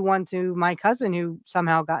tried to do one to my cousin who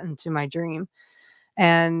somehow got into my dream,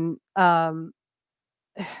 and,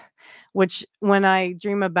 which when I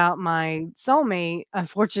dream about my soulmate,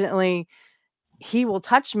 unfortunately, he will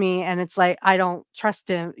touch me, and it's like, I don't trust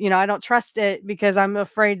him, I don't trust it because I'm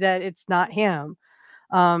afraid that it's not him.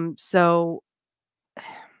 So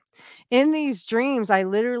in these dreams, I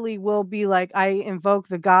literally will be like, I invoke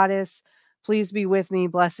the goddess, please be with me,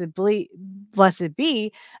 blessed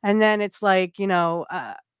be. And then it's like,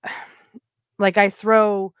 like I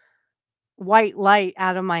throw white light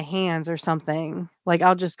out of my hands or something. Like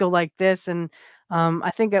I'll just go like this. And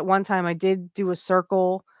I think at one time I did do a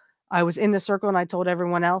circle. I was in the circle and I told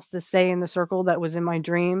everyone else to stay in the circle that was in my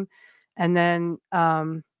dream. And then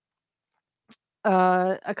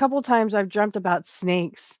a couple times I've dreamt about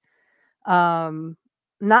snakes, um,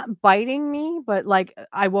 not biting me, but, like,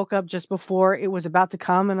 I woke up just before it was about to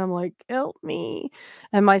come, and I'm like, "Help me,"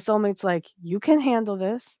 and my soulmate's like, "You can handle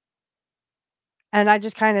this," and I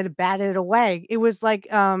just kinda batted it away. It was like,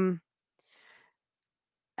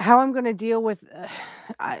 how I'm gonna deal with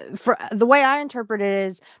for the way I interpret it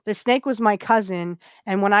is the snake was my cousin,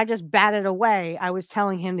 and when I just batted away, I was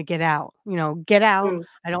telling him to get out, "Get out. mm,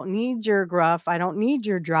 I don't need your gruff. I don't need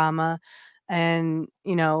your drama." And,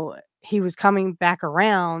 he was coming back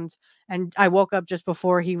around, and I woke up just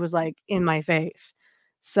before he was, like, in my face.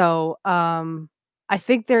 So, I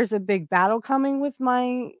think there's a big battle coming with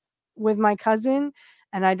my cousin,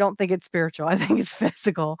 and I don't think it's spiritual. I think it's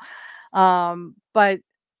physical. But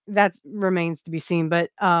that remains to be seen, but,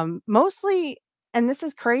 mostly, and this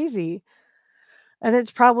is crazy, and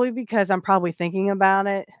it's probably because I'm probably thinking about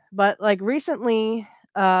it, but, like, recently,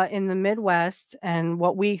 in the Midwest and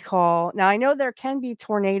what we call now I know there can be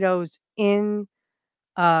tornadoes in,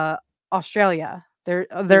 uh, Australia. They're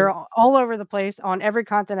mm. all over the place on every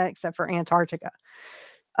continent except for Antarctica.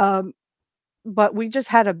 Um, but we just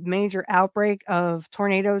had a major outbreak of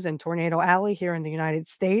tornadoes in Tornado Alley here in the United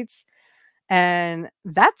States. And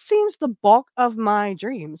that seems the bulk of my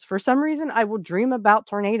dreams. For some reason, I will dream about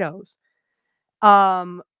tornadoes.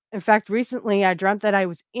 Um, in fact, recently I dreamt that I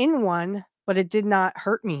was in one, but it did not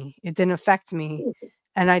hurt me. It didn't affect me. Mm,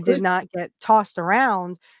 And I did good. not get tossed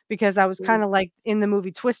around because I was Mm, kind of like in the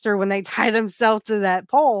movie Twister when they tie themselves to that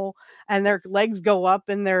pole and their legs go up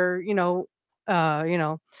and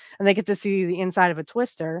and they get to see the inside of a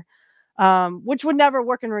twister, which would never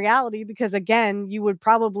work in reality because again, you would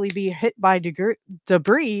probably be hit by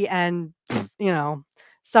debris and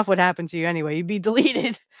stuff would happen to you anyway. You'd be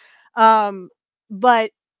deleted. Um,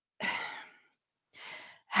 but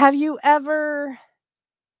have you ever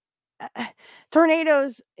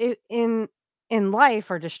tornadoes in life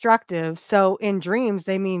are destructive, so in dreams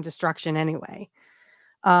they mean destruction anyway.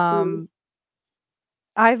 mm, Um,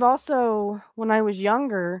 I've also when I was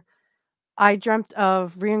younger, I dreamt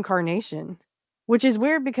of reincarnation, which is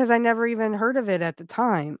weird because I never even heard of it at the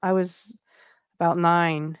time. I was about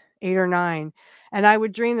 9, 8 or 9, and I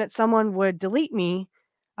would dream that someone would delete me.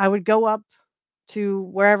 I would go up to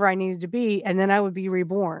wherever I needed to be, and then I would be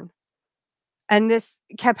reborn. And this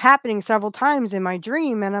kept happening several times in my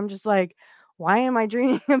dream, and I'm just like, "Why am I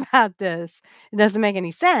dreaming about this? It doesn't make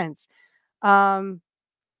any sense." Um,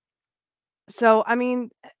 so, I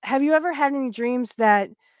mean, have you ever had any dreams that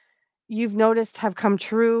you've noticed have come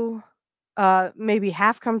true? Maybe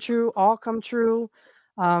half come true, all come true,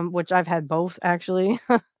 which I've had both actually.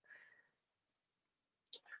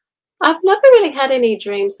 I've never really had any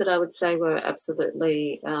dreams that I would say were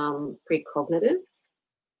absolutely precognitive.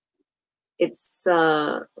 It's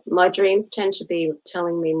my dreams tend to be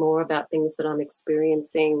telling me more about things that I'm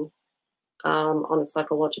experiencing on a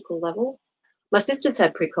psychological level. My sister's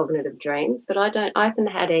had precognitive dreams, but I don't. I haven't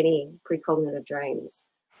had any precognitive dreams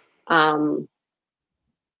um,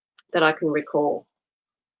 that I can recall,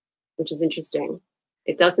 which is interesting.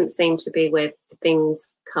 It doesn't seem to be where things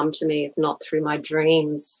come to me is not through my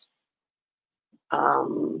dreams.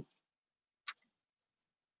 Um,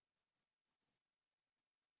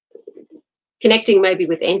 Connecting maybe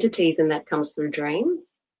with entities, and that comes through dream.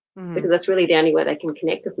 because that's really the only way they can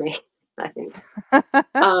connect with me, I think.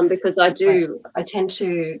 Because I tend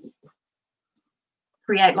to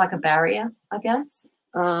create like a barrier, I guess.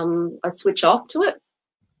 I switch off to it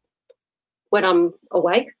when I'm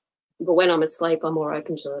awake, but when I'm asleep, I'm more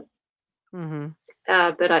open to it.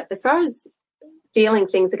 But as far as feeling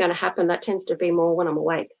things are going to happen, that tends to be more when I'm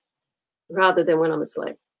awake rather than when I'm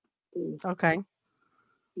asleep. Okay.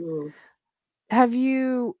 Have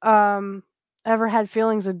you ever had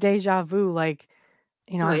feelings of deja vu, like,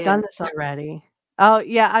 I've done this already? Oh,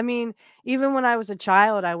 yeah, I mean, even when I was a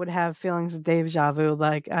child, I would have feelings of deja vu,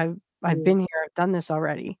 like, I've been here, I've done this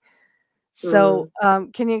already. So,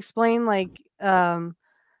 can you explain, like, how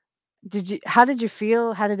did you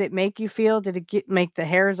feel? How did it make you feel? Did it make the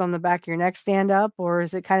hairs on the back of your neck stand up, or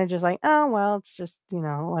is it kinda just like, "Oh, well, it's just,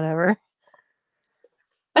 whatever."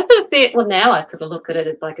 I sort of see it, well, now I sort of look at it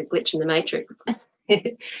as like a glitch in the matrix.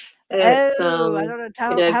 It's, Oh, I don't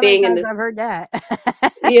know how many being in times the, I've heard that.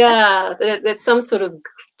 yeah, that's some sort of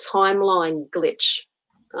timeline glitch.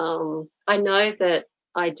 I know that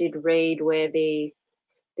I did read where the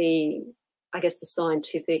I guess the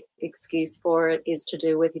scientific excuse for it is to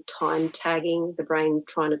do with time tagging, the brain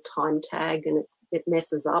trying to time tag, and it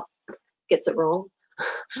messes up, gets it wrong.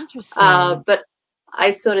 Interesting. But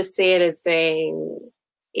I sort of see it as being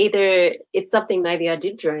either it's something maybe I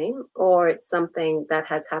did dream, or it's something that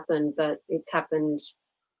has happened, but it's happened.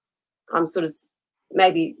 I'm sort of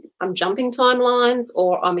maybe I'm jumping timelines,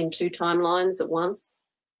 or I'm in two timelines at once.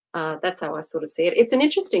 That's how I sort of see it. It's an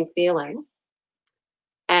interesting feeling.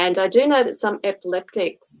 And I do know that some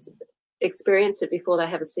epileptics experience it before they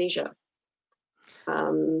have a seizure.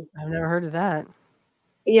 I've never heard of that.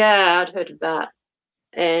 Yeah, I'd heard of that.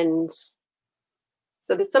 And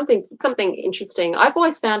so there's something interesting. I've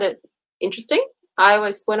always found it interesting.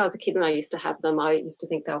 When I was a kid and I used to have them, I used to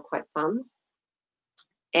think they were quite fun.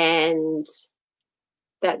 And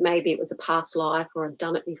that maybe it was a past life, or I'd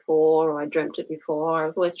done it before, or I dreamt it before. I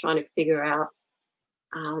was always trying to figure out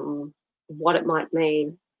what it might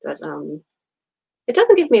mean. But it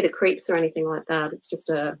doesn't give me the creeps or anything like that. It's just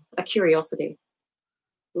a curiosity.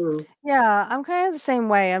 Yeah, I'm kind of the same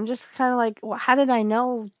way. I'm just kind of like, well, how did I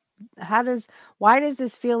know? Why does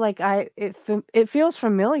this feel like it feels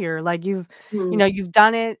familiar? Like Mm. you've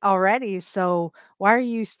done it already. So why are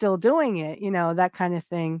you still doing it? That kind of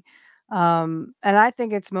thing. And I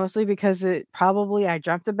think it's mostly because I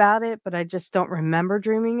dreamt about it, but I just don't remember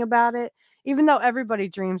dreaming about it, even though everybody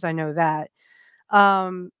dreams. I know that.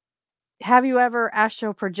 Um, Have you ever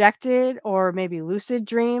astral projected or maybe lucid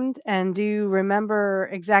dreamed? And do you remember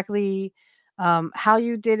exactly how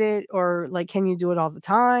you did it, or like, can you do it all the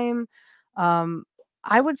time?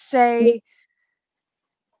 I would Yes. say,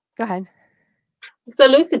 go ahead. So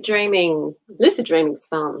lucid dreaming's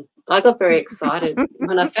fun. I got very excited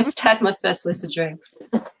when I first had my first lucid dream.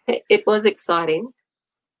 It was exciting.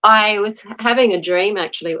 I was having a dream,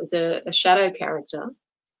 actually. It was a shadow character,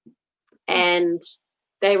 and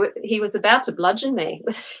he was about to bludgeon me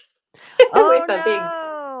with, Oh with a big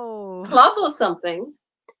no. club or something.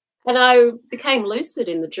 And I became lucid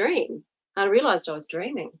in the dream. I realized I was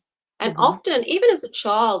dreaming. And Hmm. often, even as a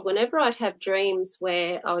child, whenever I'd have dreams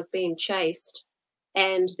where I was being chased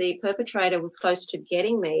and the perpetrator was close to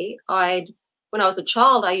getting me, when I was a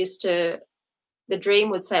child, the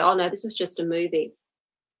dream would say, "Oh no, this is just a movie.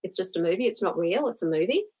 It's just a movie. It's not real. It's a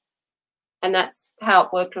movie." And that's how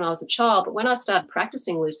it worked when I was a child. But when I started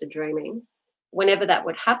practicing lucid dreaming, whenever that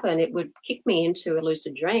would happen, it would kick me into a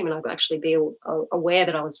lucid dream, and I'd actually be aware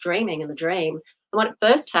that I was dreaming in the dream. And when it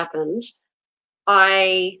first happened,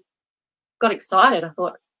 I got excited. I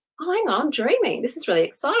thought, "Oh, hang on, I'm dreaming. This is really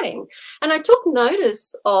exciting." And I took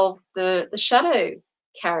notice of the shadow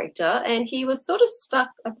character, and he was sort of stuck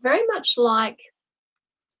very much like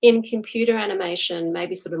in computer animation,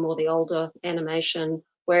 maybe sort of more the older animation.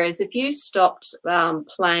 Whereas if you stopped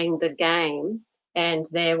playing the game and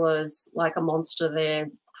there was like a monster there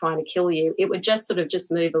trying to kill you, it would just sort of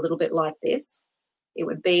just move a little bit like this. It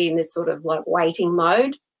would be in this sort of like waiting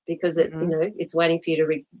mode, because Hmm. it's waiting for you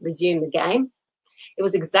to resume the game. It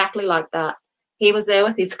was exactly like that. He was there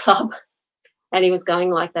with his club, and he was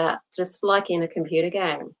going like that, just like in a computer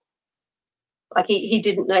game. Like he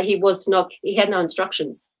didn't know, he had no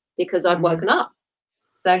instructions, because I'd Hmm. woken up.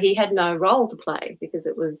 So he had no role to play, because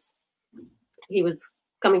he was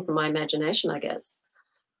coming from my imagination, I guess.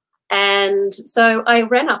 And so I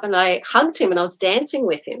ran up and I hugged him and I was dancing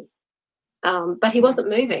with him. But he wasn't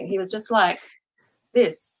moving. He was just like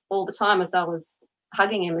this all the time as I was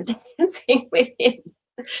hugging him and dancing with him,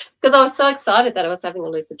 because I was so excited that I was having a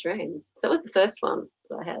lucid dream. So it was the first one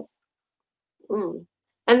that I had.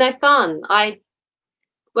 And they're fun.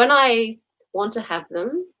 when I want to have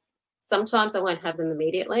them, sometimes I won't have them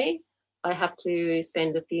immediately. I have to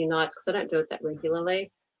spend a few nights, because I don't do it that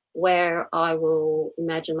regularly, where I will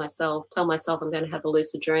imagine myself, tell myself I'm going to have a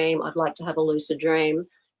lucid dream. I'd like to have a lucid dream,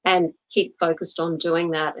 and keep focused on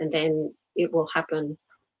doing that, and then it will happen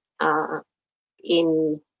uh,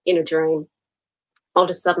 in a dream. I'll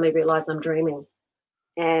just suddenly realize I'm dreaming,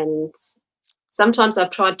 and sometimes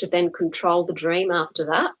I've tried to then control the dream after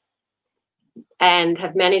that, and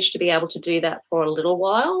have managed to be able to do that for a little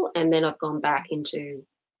while, and then I've gone back into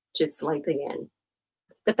just sleep again.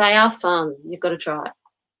 But they are fun. You've got to try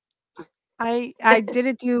I did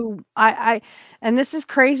it do I and this is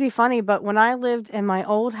crazy funny, but when I lived in my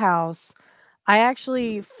old house, I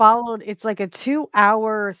actually followed it's like a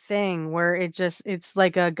 2-hour thing where it's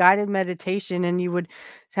like a guided meditation and you would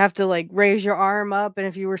have to like raise your arm up and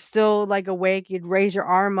if you were still like awake, you'd raise your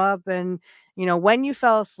arm up and when you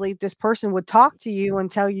fell asleep, this person would talk to you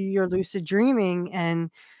and tell you you're lucid dreaming and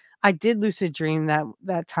I did lucid dream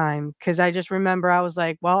that time because I just remember I was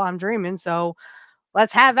like, well, I'm dreaming, so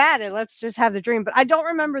let's have at it. Let's just have the dream. But I don't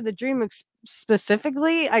remember the dream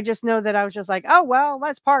specifically. I just know that I was just like, oh, well,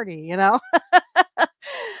 let's party.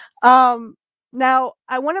 um, Now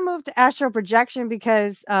I want to move to astral projection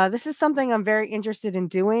because this is something I'm very interested in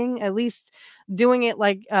doing, at least doing it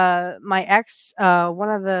like my ex,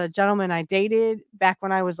 one of the gentlemen I dated back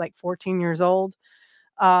when I was like 14 years old.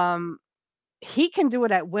 Um, he can do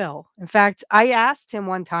it at will. In fact, I asked him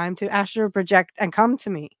one time to astral project and come to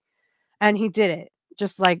me and he did it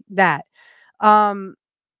just like that. Um,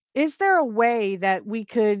 is there a way that we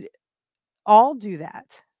could all do that?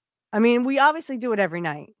 I mean, we obviously do it every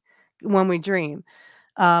night when we dream.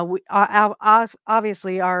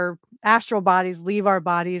 Obviously, our astral bodies leave our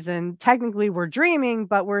bodies, and technically, we're dreaming,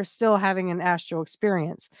 but we're still having an astral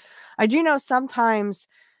experience. I do know sometimes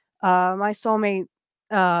my soulmate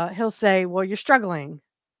he'll say, "Well, you're struggling,"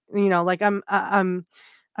 like I'm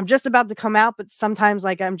just about to come out, but sometimes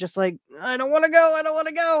like I'm just like, I don't want to go, I don't want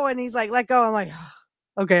to go. And he's like, let go. I'm like,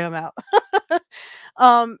 okay, I'm out.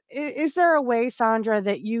 Is there a way, Sandra,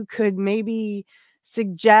 that you could maybe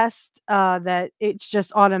suggest that it's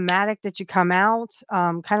just automatic that you come out?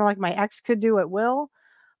 Kind of like my ex could do at will.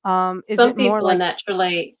 Is some it more people are like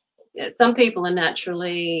naturally some people are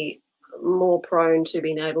naturally more prone to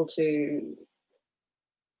being able to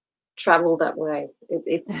travel that way.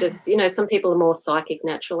 It's just, some people are more psychic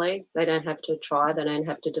naturally. They don't have to try, they don't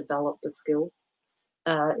have to develop the skill.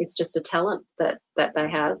 It's just a talent that they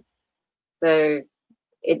have. So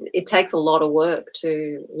it takes a lot of work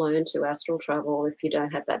to learn to astral travel if you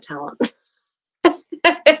don't have that talent.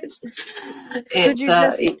 it's could it's you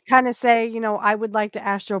just it, kind of say, I would like to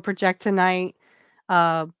astral project tonight.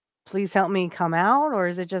 Uh, Please help me come out, or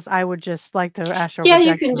is it just I would just like to astral yeah, you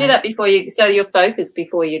project can do tonight? that before you. So your focus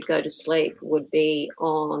before you'd go to sleep would be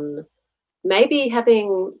on maybe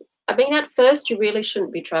having. I mean, at first you really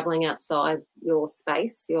shouldn't be traveling outside your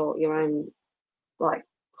space, your own like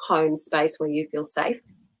home space where you feel safe.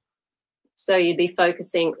 So you'd be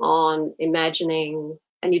focusing on imagining,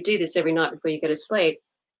 and you do this every night before you go to sleep,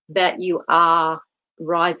 that you are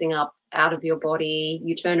rising up out of your body.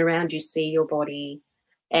 You turn around, you see your body,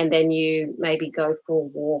 and then you maybe go for a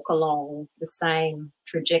walk along the same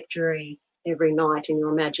trajectory every night in your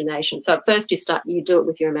imagination. So at first you do it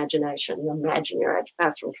with your imagination. You imagine you're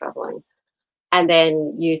astral traveling, and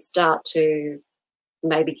then you start to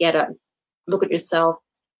maybe look at yourself,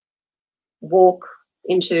 walk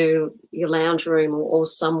into your lounge room or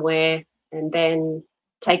somewhere, and then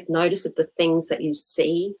take notice of the things that you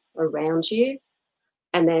see around you,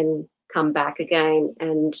 and then come back again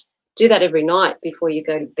and do that every night before you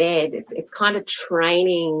go to bed. It's kind of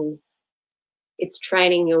training. It's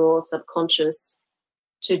training your subconscious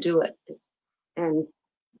to do it, and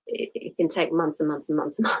it can take months and months and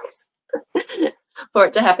months and months for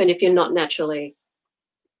it to happen if you're not naturally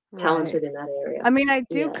Right. talented in that area. I mean, I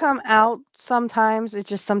do Yeah. come out sometimes, it's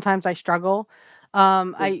just sometimes I struggle.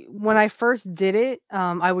 Mm. I when I first did it,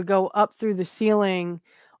 I would go up through the ceiling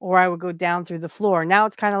or I would go down through the floor. Now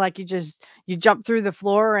it's kinda like you jump through the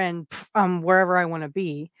floor and wherever I wanna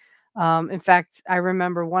be. In fact, I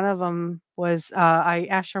remember one of them was, I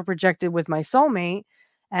astral projected with my soulmate,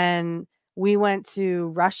 and we went to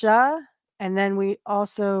Russia, and then we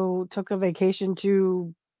also took a vacation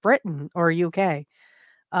to Britain or UK.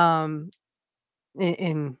 Um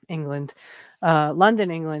in England,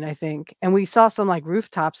 London, England, I think, and we saw some, like,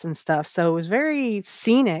 rooftops and stuff, so it was very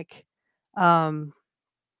scenic, um,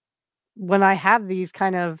 when I have these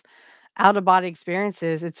kind of out of body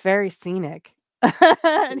experiences, it's very scenic.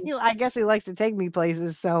 And Mm. I guess he likes to take me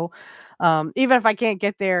places, so, even if I can't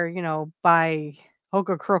get there, by hook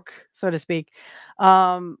or crook, so to speak.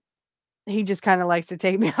 Um, he just kind of likes to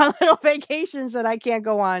take me on little vacations that I can't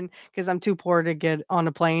go on because I'm too poor to get on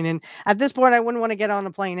a plane. And at this point, I wouldn't want to get on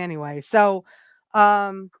a plane anyway. So,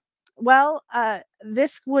 um,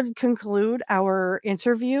 this would conclude our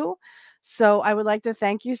interview. So I would like to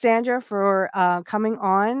thank you, Sandra, for coming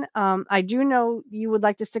on. I do know you would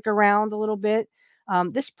like to stick around a little bit.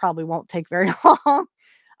 This probably won't take very long.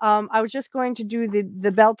 I was just going to do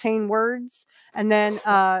the Beltane words, and then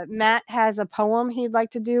Matt has a poem he'd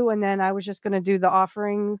like to do, and then I was just going to do the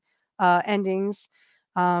offering endings,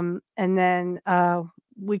 and then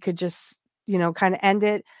we could just kind of end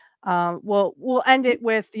it. We'll end it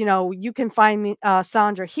with you can find me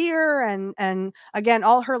Sandra here, and again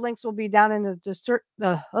all her links will be down in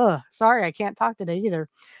the sorry I can't talk today either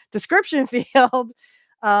description field.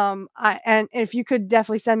 And if you could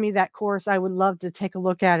definitely send me that course, I would love to take a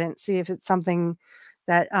look at it and see if it's something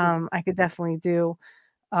that I could definitely do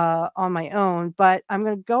on my own. But I'm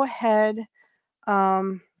going to go ahead.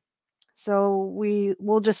 So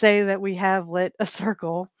we'll just say that we have lit a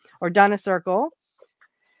circle or done a circle.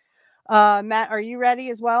 Matt, are you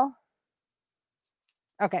ready as well?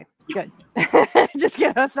 Okay, good. Just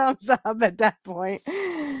give a thumbs up at that point.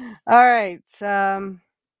 All right.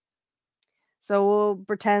 So we'll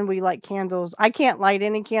pretend we light candles. I can't light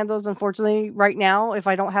any candles, unfortunately, right now if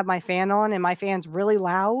I don't have my fan on, and my fan's really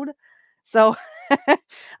loud. So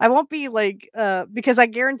I won't be like because I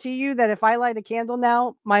guarantee you that if I light a candle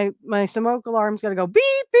now, my smoke alarm's gonna go beep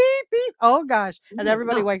beep beep. Oh gosh, and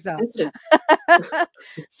everybody Wow, wakes up. sensitive.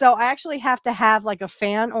 So I actually have to have like a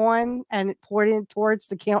fan on and pour it in towards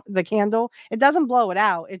the candle. It doesn't blow it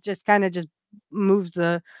out. It just kind of just moves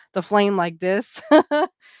the flame like this.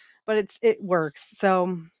 But it works.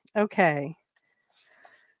 So, okay.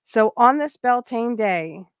 So on this Beltane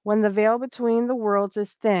day, when the veil between the worlds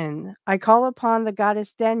is thin, I call upon the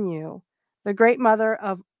goddess Denu, the great mother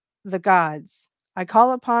of the gods. I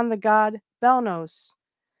call upon the god Belnos,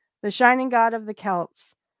 the shining god of the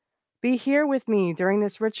Celts. Be here with me during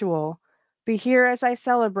this ritual. Be here as I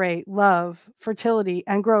celebrate love, fertility,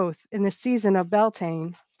 and growth in the season of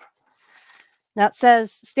Beltane. Now it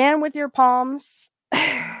says, stand with your palms.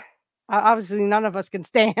 Obviously, none of us can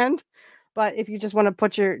stand, but if you just want to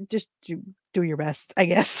put just do your best, I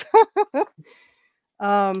guess.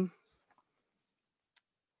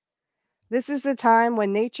 This is the time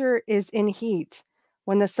when nature is in heat,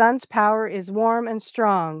 when the sun's power is warm and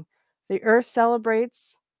strong. The earth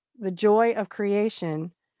celebrates the joy of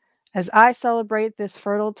creation. As I celebrate this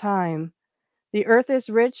fertile time, the earth is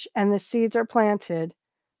rich and the seeds are planted.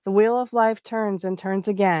 The wheel of life turns and turns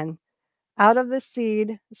again. Out of the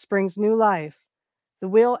seed springs new life, the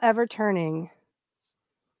wheel ever turning.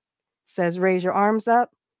 Says, raise your arms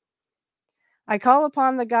up. I call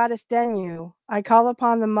upon the goddess Denu. I call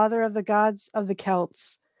upon the mother of the gods of the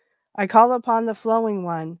Celts. I call upon the flowing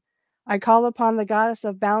one. I call upon the goddess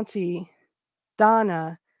of bounty,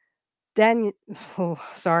 Donna, Denadin.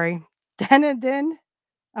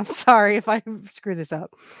 I'm sorry if I screw this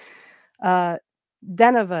up.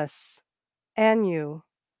 Denavus, Anu.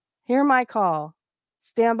 Hear my call.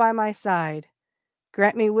 Stand by my side.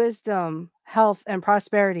 Grant me wisdom, health, and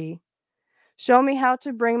prosperity. Show me how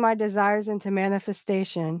to bring my desires into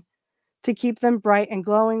manifestation, to keep them bright and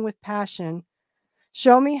glowing with passion.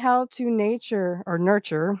 Show me how to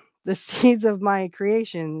nurture the seeds of my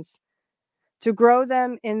creations, to grow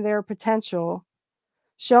them in their potential.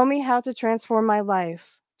 Show me how to transform my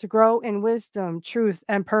life, to grow in wisdom, truth,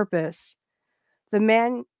 and purpose.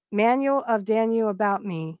 The manual of Daniel about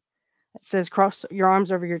me. It says, cross your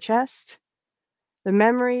arms over your chest. The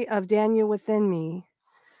memory of Daniel within me.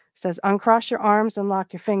 It says, uncross your arms and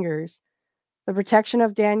lock your fingers. The protection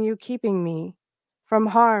of Daniel keeping me from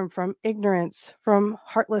harm, from ignorance, from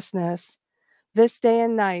heartlessness, this day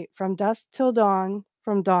and night, from dusk till dawn,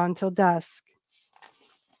 from dawn till dusk.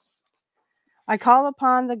 I call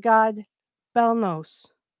upon the god Belnos,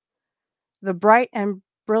 the bright and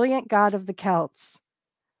brilliant god of the Celts.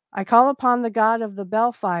 I call upon the god of the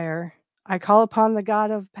bellfire. I call upon the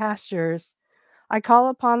god of pastures. I call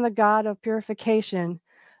upon the god of purification,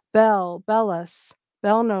 Belus,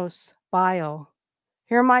 Belnos, Bile.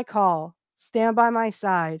 Hear my call. Stand by my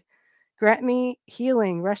side. Grant me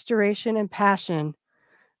healing, restoration, and passion.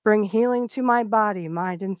 Bring healing to my body,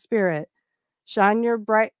 mind, and spirit. Shine your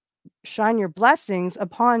blessings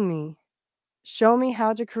upon me. Show me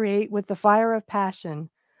how to create with the fire of passion,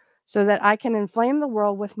 so that I can inflame the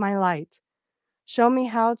world with my light. Show me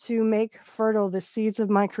how to make fertile the seeds of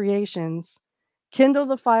my creations. Kindle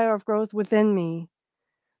the fire of growth within me.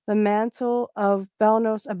 The mantle of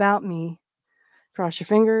Belnos about me. Cross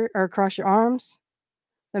your arms.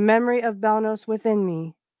 the memory of Belnos within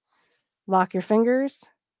me. Lock your fingers,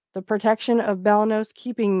 the protection of Belnos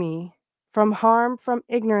keeping me from harm, from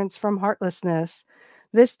ignorance, from heartlessness,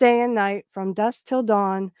 this day and night, from dusk till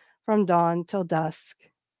dawn, from dawn till dusk.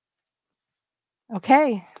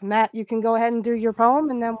 Okay, Matt, you can go ahead and do your poem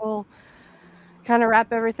and then we'll kind of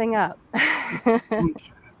wrap everything up. Okay.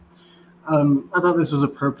 I thought this was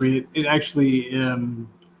appropriate. It actually,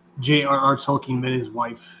 J.R.R. Tolkien met his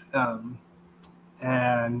wife,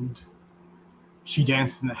 and she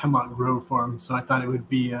danced in the Hemlock Grove for him. So I thought it would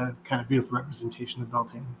be a kind of beautiful representation of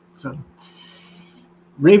Beltane. So,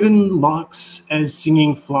 raven locks as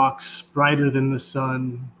singing flocks, brighter than the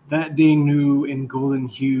sun. That day knew in golden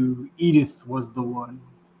hue, Edith was the one.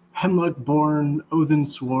 Hemlock born, Othin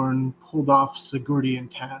sworn, pulled off Sigurdian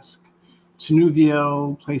task.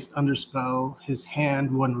 Tenuviel placed under spell, his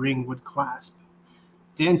hand one ring would clasp.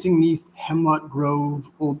 Dancing neath Hemlock Grove,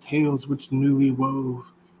 old tales which newly wove,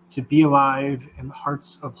 to be alive in the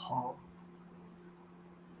hearts of Hall.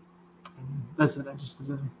 And that's it. I just did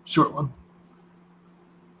a short one.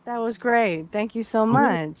 That was great. Thank you so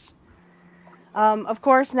much. Of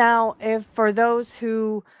course, now, if for those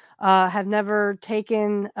who have never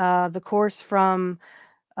taken the course from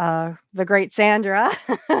the great Sandra,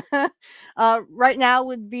 right now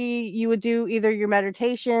would be you would do either your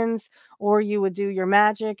meditations or you would do your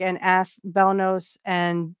magic and ask Belnos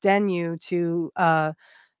and Denu to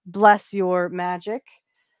bless your magic.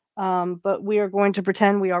 But we are going to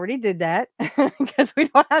pretend we already did that because we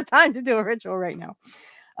don't have time to do a ritual right now.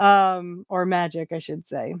 Or magic, I should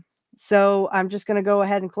say. So I'm just going to go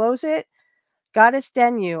ahead and close it. Goddess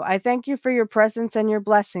Denu, I thank you for your presence and your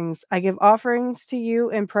blessings. I give offerings to you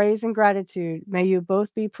in praise and gratitude. May you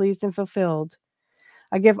both be pleased and fulfilled.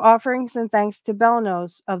 I give offerings and thanks to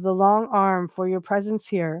Belnos of the long arm for your presence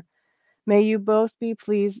here. May you both be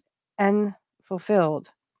pleased and fulfilled.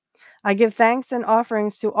 I give thanks and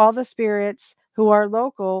offerings to all the spirits who are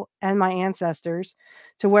local and my ancestors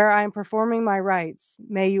to where I am performing my rites.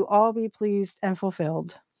 May you all be pleased and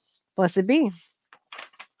fulfilled. Blessed be.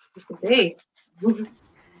 Blessed be.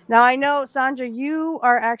 Now, I know, Sandra, you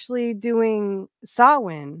are actually doing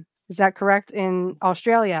Samhain. Is that correct? In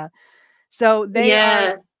Australia. So they are,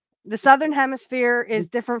 Yeah. the southern hemisphere is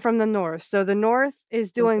different from the north. So the north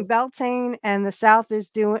is doing Beltane and the south is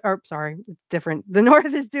doing, or sorry, it's different. The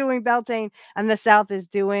north is doing Beltane and the south is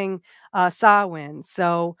doing Samhain.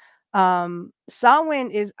 So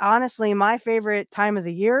Samhain is honestly my favorite time of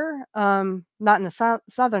the year. Not in the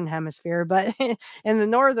southern hemisphere, but in the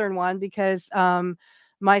northern one because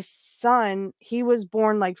my son, he was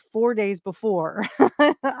born like 4 days before.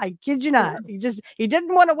 I kid you not. He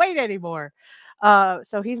didn't want to wait anymore.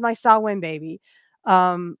 So he's my Samhain baby.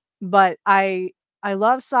 But I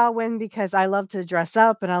love Samhain because I love to dress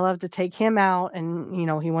up and I love to take him out and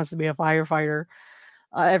he wants to be a firefighter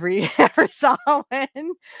every every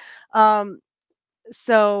Samhain. Um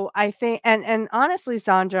so I think and honestly,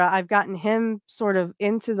 Sandra, I've gotten him sort of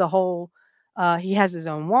into the whole he has his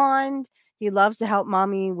own wand. He loves to help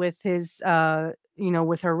mommy with his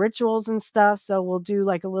with her rituals and stuff. So we'll do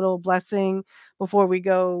like a little blessing before we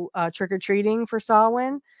go trick or treating for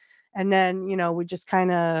Samhain. And then, we just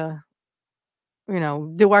kind of,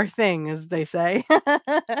 do our thing, as they say.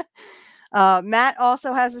 Matt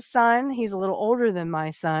also has a son. He's a little older than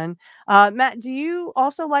my son. Matt, do you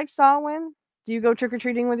also like Samhain? Do you go trick or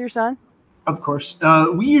treating with your son? Of course.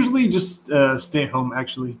 We usually just stay at home,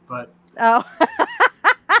 actually, Oh,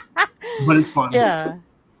 but it's fun. yeah.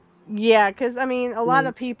 Yeah, because I mean, a lot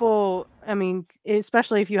of people, I mean,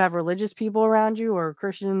 especially if you have religious people around you or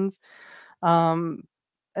Christians, um,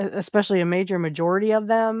 especially a major majority of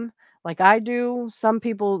them, like I do, some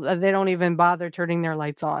people they don't even bother turning their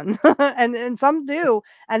lights on, and some do,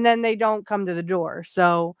 and then they don't come to the door.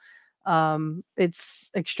 So,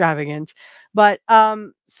 it's extravagant. But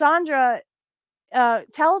Sandra,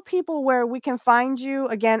 tell people where we can find you.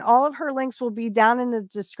 Again, all of her links will be down in the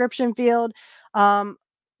description field. Um,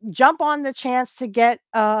 jump on the chance to get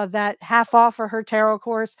that half off for her tarot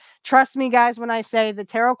course. Trust me, guys, when I say the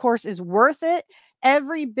tarot course is worth it,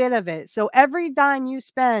 every bit of it. So every dime you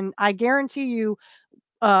spend, I guarantee you,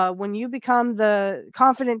 when you become the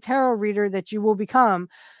confident tarot reader that you will become,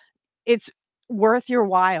 it's worth your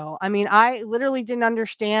while. I mean, I literally didn't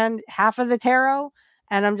understand half of the tarot,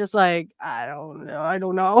 and I'm just like, I don't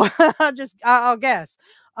know. I'll guess.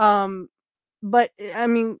 Um, but I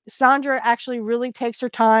mean, Sandra actually really takes her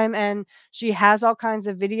time and she has all kinds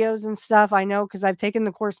of videos and stuff. I know because I've taken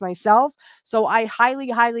the course myself. So I highly,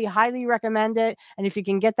 highly, highly recommend it. And if you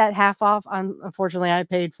can get that half off, unfortunately, I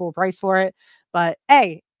paid full price for it. But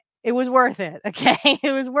hey, it was worth it. Okay.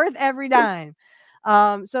 It was worth every dime.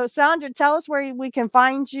 So Sandra, tell us where we can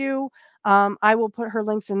find you. I will put her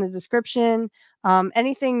links in the description.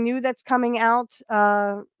 Anything new that's coming out.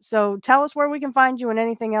 So tell us where we can find you and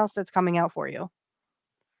anything else that's coming out for you.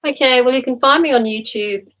 Okay, well, you can find me on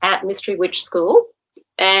YouTube at Mystery Witch School,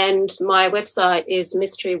 and my website is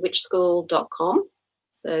mysterywitchschool.com.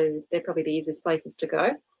 So they're probably the easiest places to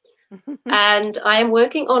go. And I am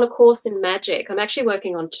working on a course in magic. I'm actually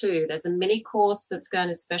working on two. There's a mini course that's going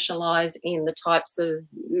to specialize in the types of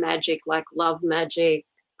magic like love magic,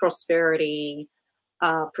 prosperity,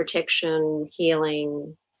 protection,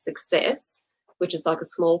 healing, success, which is like a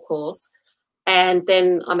small course. And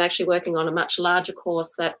then I'm actually working on a much larger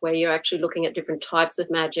course where you're actually looking at different types of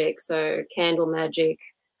magic. So candle magic,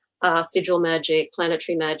 sigil magic,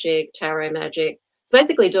 planetary magic, tarot magic. It's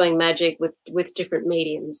basically doing magic with different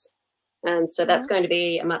mediums. And so that's going to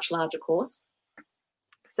be a much larger course.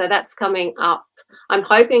 So that's coming up. I'm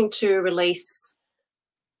hoping to release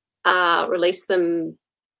them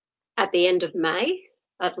at the end of May.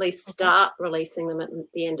 At least start releasing them at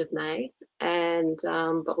the end of May, and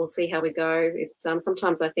but we'll see how we go. It's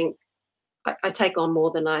sometimes I think I take on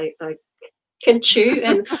more than I can chew,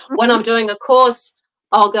 and when I'm doing a course,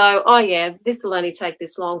 I'll go, oh yeah, this will only take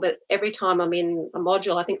this long. But every time I'm in a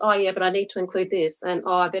module, I think, oh yeah, but I need to include this, and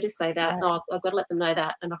oh, I better say that. Right. Oh, I've got to let them know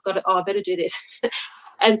that, and I better do this,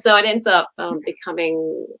 and so it ends up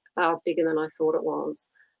becoming bigger than I thought it was.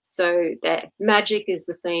 So that magic is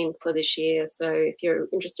the theme for this year. So if you're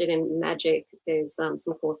interested in magic, there's some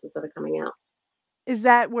courses that are coming out. Is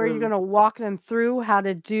that where you're going to walk them through how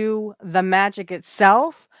to do the magic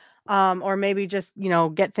itself? Or maybe just,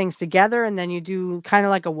 get things together and then you do kind of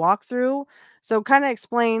like a walkthrough. So kind of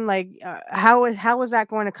explain like how is that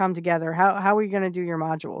going to come together? How are you going to do your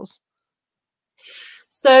modules?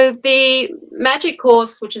 So the magic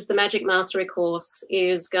course, which is the magic mastery course,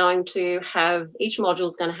 is going to have, each module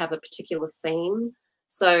is going to have a particular theme.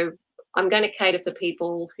 So I'm going to cater for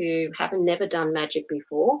people who haven't never done magic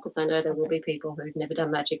before, because I know there will be people who've never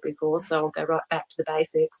done magic before. So I'll go right back to the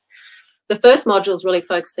basics. The first module is really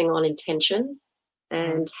focusing on intention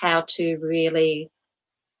and how to really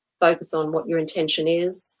focus on what your intention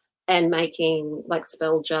is and making like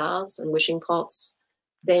spell jars and wishing pots.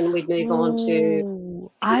 Then we'd move on to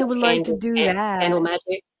I would like to do that. Candle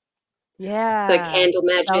magic. Yeah. So candle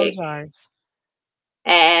magic.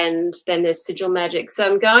 And then there's sigil magic. So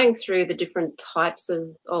I'm going through the different types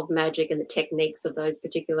of magic and the techniques of those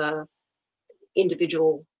particular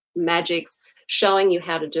individual magics, showing you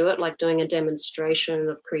how to do it, like doing a demonstration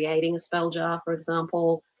of creating a spell jar, for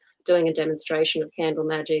example, doing a demonstration of candle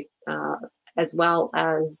magic, as well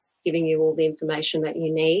as giving you all the information that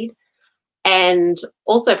you need. And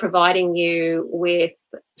also providing you with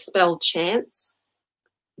spell chants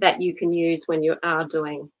that you can use when you are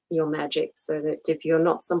doing your magic, so that if you're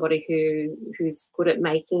not somebody who's good at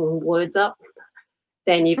making words up,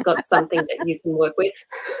 then you've got something that you can work with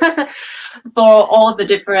for all of the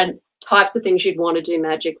different types of things you'd want to do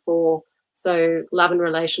magic for. So love and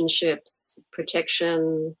relationships,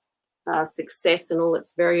 protection, success in all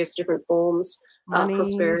its various different forms,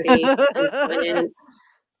 prosperity and finance,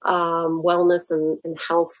 wellness and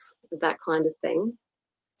health, that kind of thing.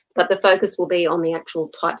 But the focus will be on the actual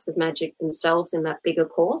types of magic themselves in that bigger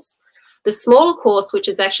course. The smaller course, which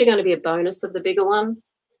is actually going to be a bonus of the bigger one,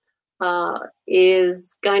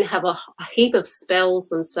 is going to have a heap of spells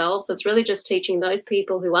themselves. So it's really just teaching those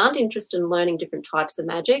people who aren't interested in learning different types of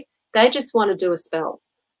magic. They just want to do a spell.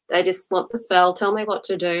 They just want the spell. Tell me what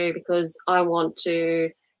to do because I want to,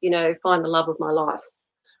 find the love of my life.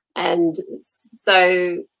 And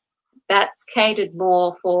so that's catered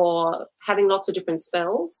more for having lots of different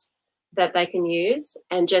spells that they can use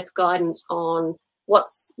and just guidance on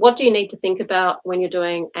what do you need to think about when you're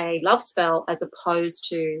doing a love spell as opposed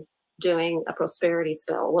to doing a prosperity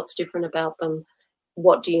spell. What's different about them?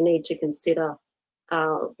 What do you need to consider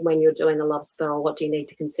when you're doing a love spell? What do you need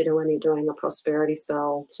to consider when you're doing a prosperity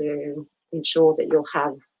spell to ensure that you'll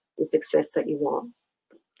have the success that you want?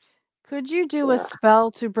 Could you do a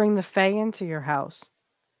spell to bring the Fae into your house?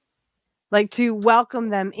 Like to welcome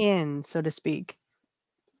them in, so to speak.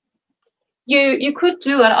 You could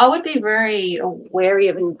do it. I would be very wary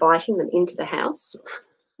of inviting them into the house.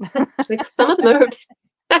 Because some of them are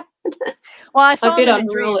well, I saw them in a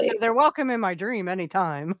dream, so they're welcome in my dream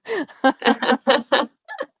anytime.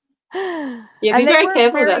 Yeah, be very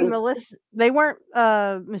careful about them. They weren't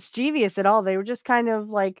mischievous at all. They were just kind of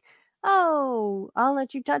like, oh, I'll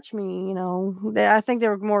let you touch me. I think they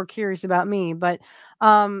were more curious about me. But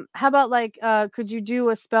how about like, could you do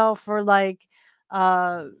a spell for like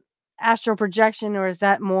astral projection, or is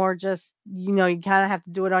that more just, you kind of have to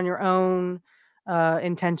do it on your own?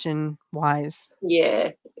 intention wise.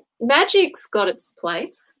 Yeah. Magic's got its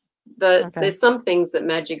place, but Okay. there's some things that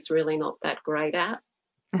magic's really not that great at.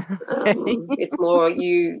 Okay. It's more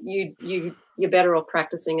you're better off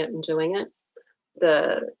practicing it and doing it.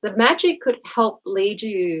 The magic could help lead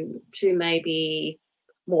you to maybe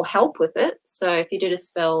more help with it. So if you did a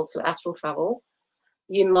spell to astral travel,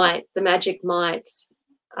 the magic might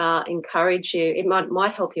encourage you. It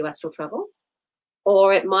might help you astral travel,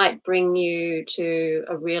 or it might bring you to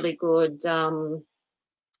a really good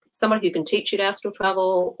somebody who can teach you to astral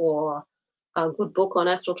travel, or a good book on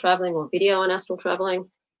astral traveling, or video on astral traveling.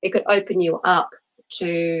 It could open you up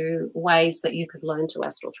to ways that you could learn to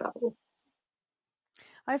astral travel.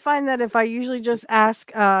 I find that if I usually just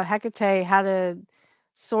ask Hecate how to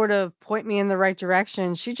sort of point me in the right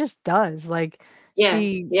direction, she just does. Like Yeah,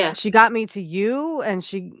 yeah. she got me to you, and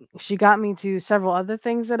she got me to several other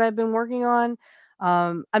things that I've been working on.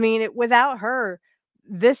 I mean, without her,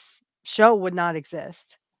 this show would not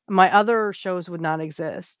exist. My other shows would not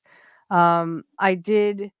exist. I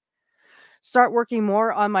did start working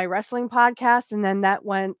more on my wrestling podcast, and then that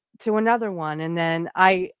went to another one, and then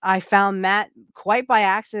I found Matt quite by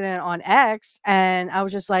accident on X, and I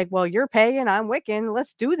was just like, well, you're pagan, I'm Wiccan,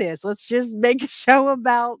 let's do this, let's just make a show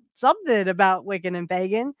about something about Wiccan and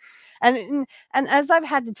pagan. And as I've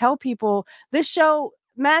had to tell people, this show,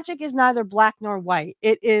 magic is neither black nor white,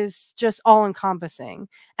 it is just all encompassing.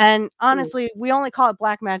 And honestly, we only call it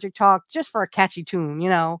Black Magic Talk just for a catchy tune, you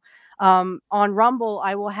know. On Rumble,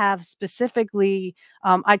 I will have specifically,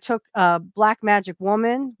 I took Black Magic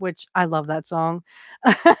Woman, which I love that song.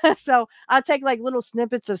 So I'll take like little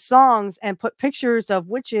snippets of songs and put pictures of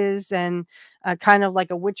witches and kind of like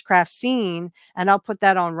a witchcraft scene. And I'll put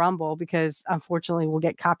that on Rumble because unfortunately we'll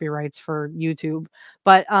get copyrights for YouTube.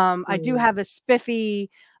 But I do have a spiffy,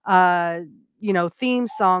 theme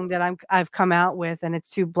song that I've come out with, and it's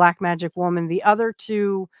to Black Magic Woman. The other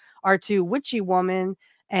two are to Witchy Woman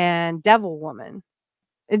and Devil Woman.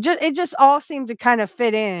 It just all seemed to kind of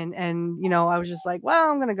fit in, and I was just like, well,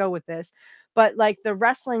 I'm gonna go with this. But like the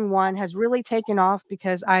wrestling one has really taken off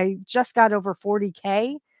because I just got over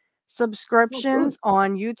 40K subscriptions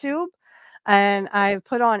on YouTube, and I've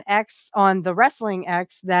put on X, on the wrestling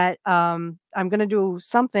X, that I'm gonna do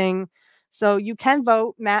something. So you can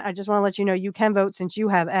vote, Matt. I just want to let you know you can vote since you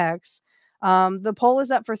have X. The poll is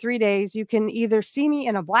up for 3 days. You can either see me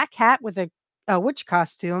in a black hat with a witch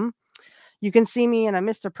costume. You can see me in a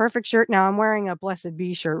Mr. Perfect shirt. Now I'm wearing a Blessed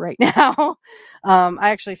Bee shirt right now. I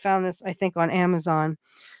actually found this, I think, on Amazon.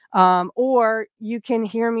 Or you can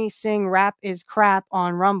hear me sing Rap is Crap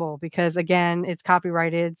on Rumble because, again, it's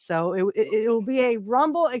copyrighted. So it will be a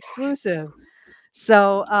Rumble exclusive.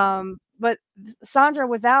 So, but Sandra,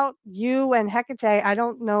 without you and Hecate, I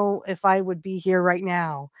don't know if I would be here right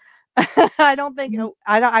now. I don't think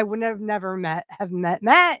I would have never met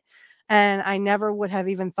Matt, and I never would have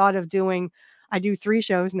even thought of doing. I do 3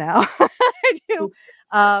 shows now. I do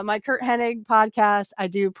my Kurt Hennig podcast. I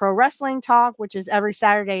do Pro Wrestling Talk, which is every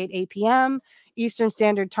Saturday at 8 p.m. Eastern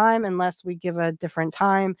Standard Time, unless we give a different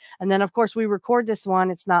time. And then, of course, we record this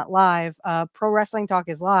one. It's not live. Pro Wrestling Talk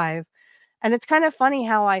is live. And it's kind of funny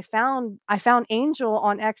how I found Angel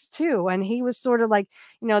on X too, and he was sort of like,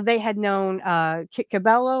 they had known Kit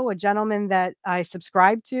Cabello, a gentleman that I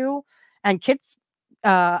subscribed to, and Kit's.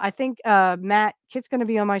 I think Matt Kit's going to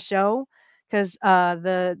be on my show because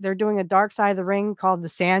they're doing a Dark Side of the Ring called the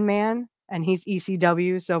Sandman, and he's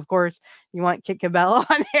ECW, so of course you want Kit Cabello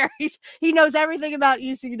on there. He knows everything about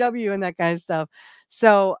ECW and that kind of stuff.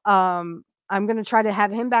 So I'm going to try to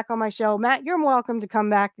have him back on my show. Matt, you're welcome to come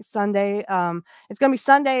back Sunday. It's going to be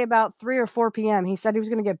Sunday about 3 or 4 p.m. He said he was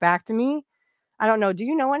going to get back to me. I don't know. Do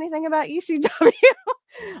you know anything about ECW?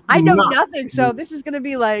 I know nothing. So this is going to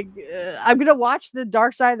be like, I'm going to watch the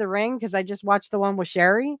Dark Side of the Ring because I just watched the one with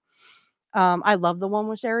Sherry. I love the one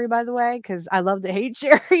with Sherry, by the way, because I love to hate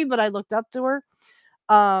Sherry, but I looked up to her.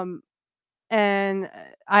 And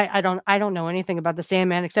I don't know anything about the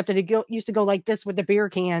Sandman except that he used to go like this with the beer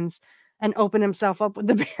cans and open himself up with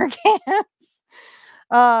the beer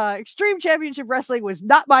cans. Extreme Championship Wrestling was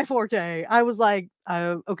not my forte. I was like,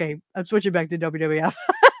 okay, I'm switching back to WWF.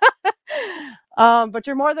 But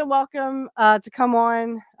you're more than welcome to come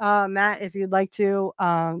on, Matt, if you'd like to.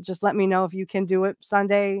 Just let me know if you can do it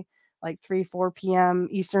Sunday, like 3-4 p.m.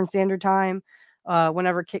 Eastern Standard Time.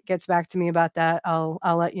 Whenever Kit gets back to me about that, I'll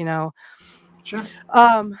let you know. Sure.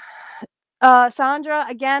 Sandra,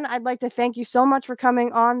 again, I'd like to thank you so much for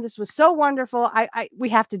coming on. This was so wonderful. We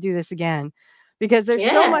have to do this again because there's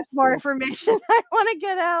so much more information I want to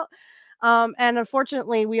get out. And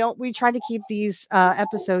unfortunately, we try to keep these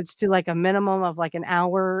episodes to like a minimum of like an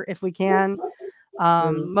hour if we can.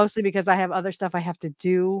 Mostly because I have other stuff I have to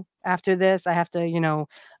do after this. I have to,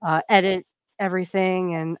 edit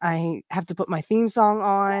everything, and I have to put my theme song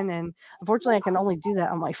on. And unfortunately, I can only do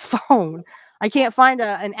that on my phone. I can't find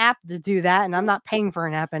an app to do that, and I'm not paying for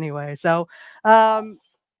an app anyway. So,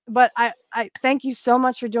 but I thank you so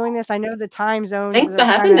much for doing this. I know the time zones Thanks for are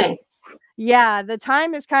having me. yeah, the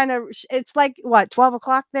time is kind of, it's like what, 12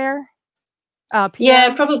 o'clock there? PM?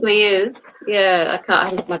 Yeah, it probably is. Yeah, I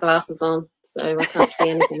have my glasses on, so I can't see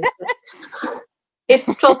anything. It's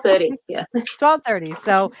 12:30. Yeah. 12:30.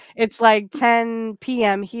 So it's like 10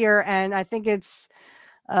 PM here, and I think it's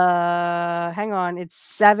hang on, it's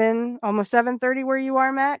 7, almost 7:30 where you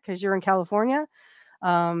are, Matt, because you're in California.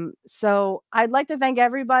 So I'd like to thank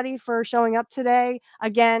everybody for showing up today.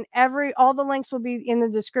 Again, all the links will be in the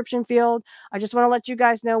description field. I just want to let you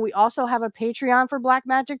guys know we also have a Patreon for Black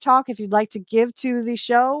Magic Talk. If you'd like to give to the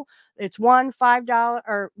show, it's $1, $3,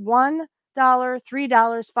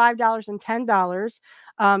 $5, and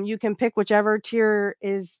 $10. You can pick whichever tier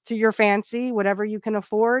is to your fancy, whatever you can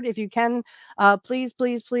afford. If you can, please,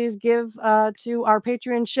 please, please give to our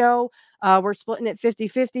Patreon show. We're splitting it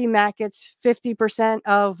 50-50. Matt gets 50%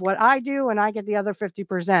 of what I do, and I get the other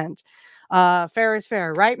 50%. Fair is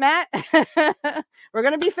fair, right, Matt? We're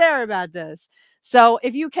going to be fair about this. So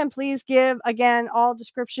if you can please give, again, all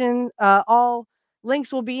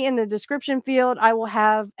links will be in the description field. I will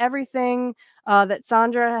have everything that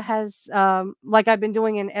Sandra has, like I've been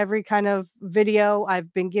doing in every kind of video.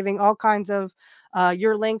 I've been giving all kinds of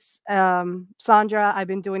your links. Sandra, I've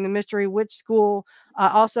been doing the Mystery Witch School.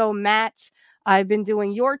 Also, Matt, I've been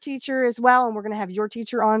doing your teacher as well, and we're going to have your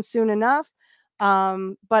teacher on soon enough.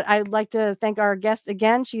 But I'd like to thank our guest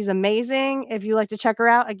again. She's amazing. If you like to check her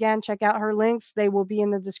out, again, check out her links. They will be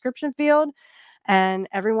in the description field. And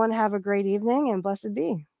everyone have a great evening and blessed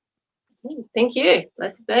be. Thank you.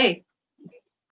 Blessed be.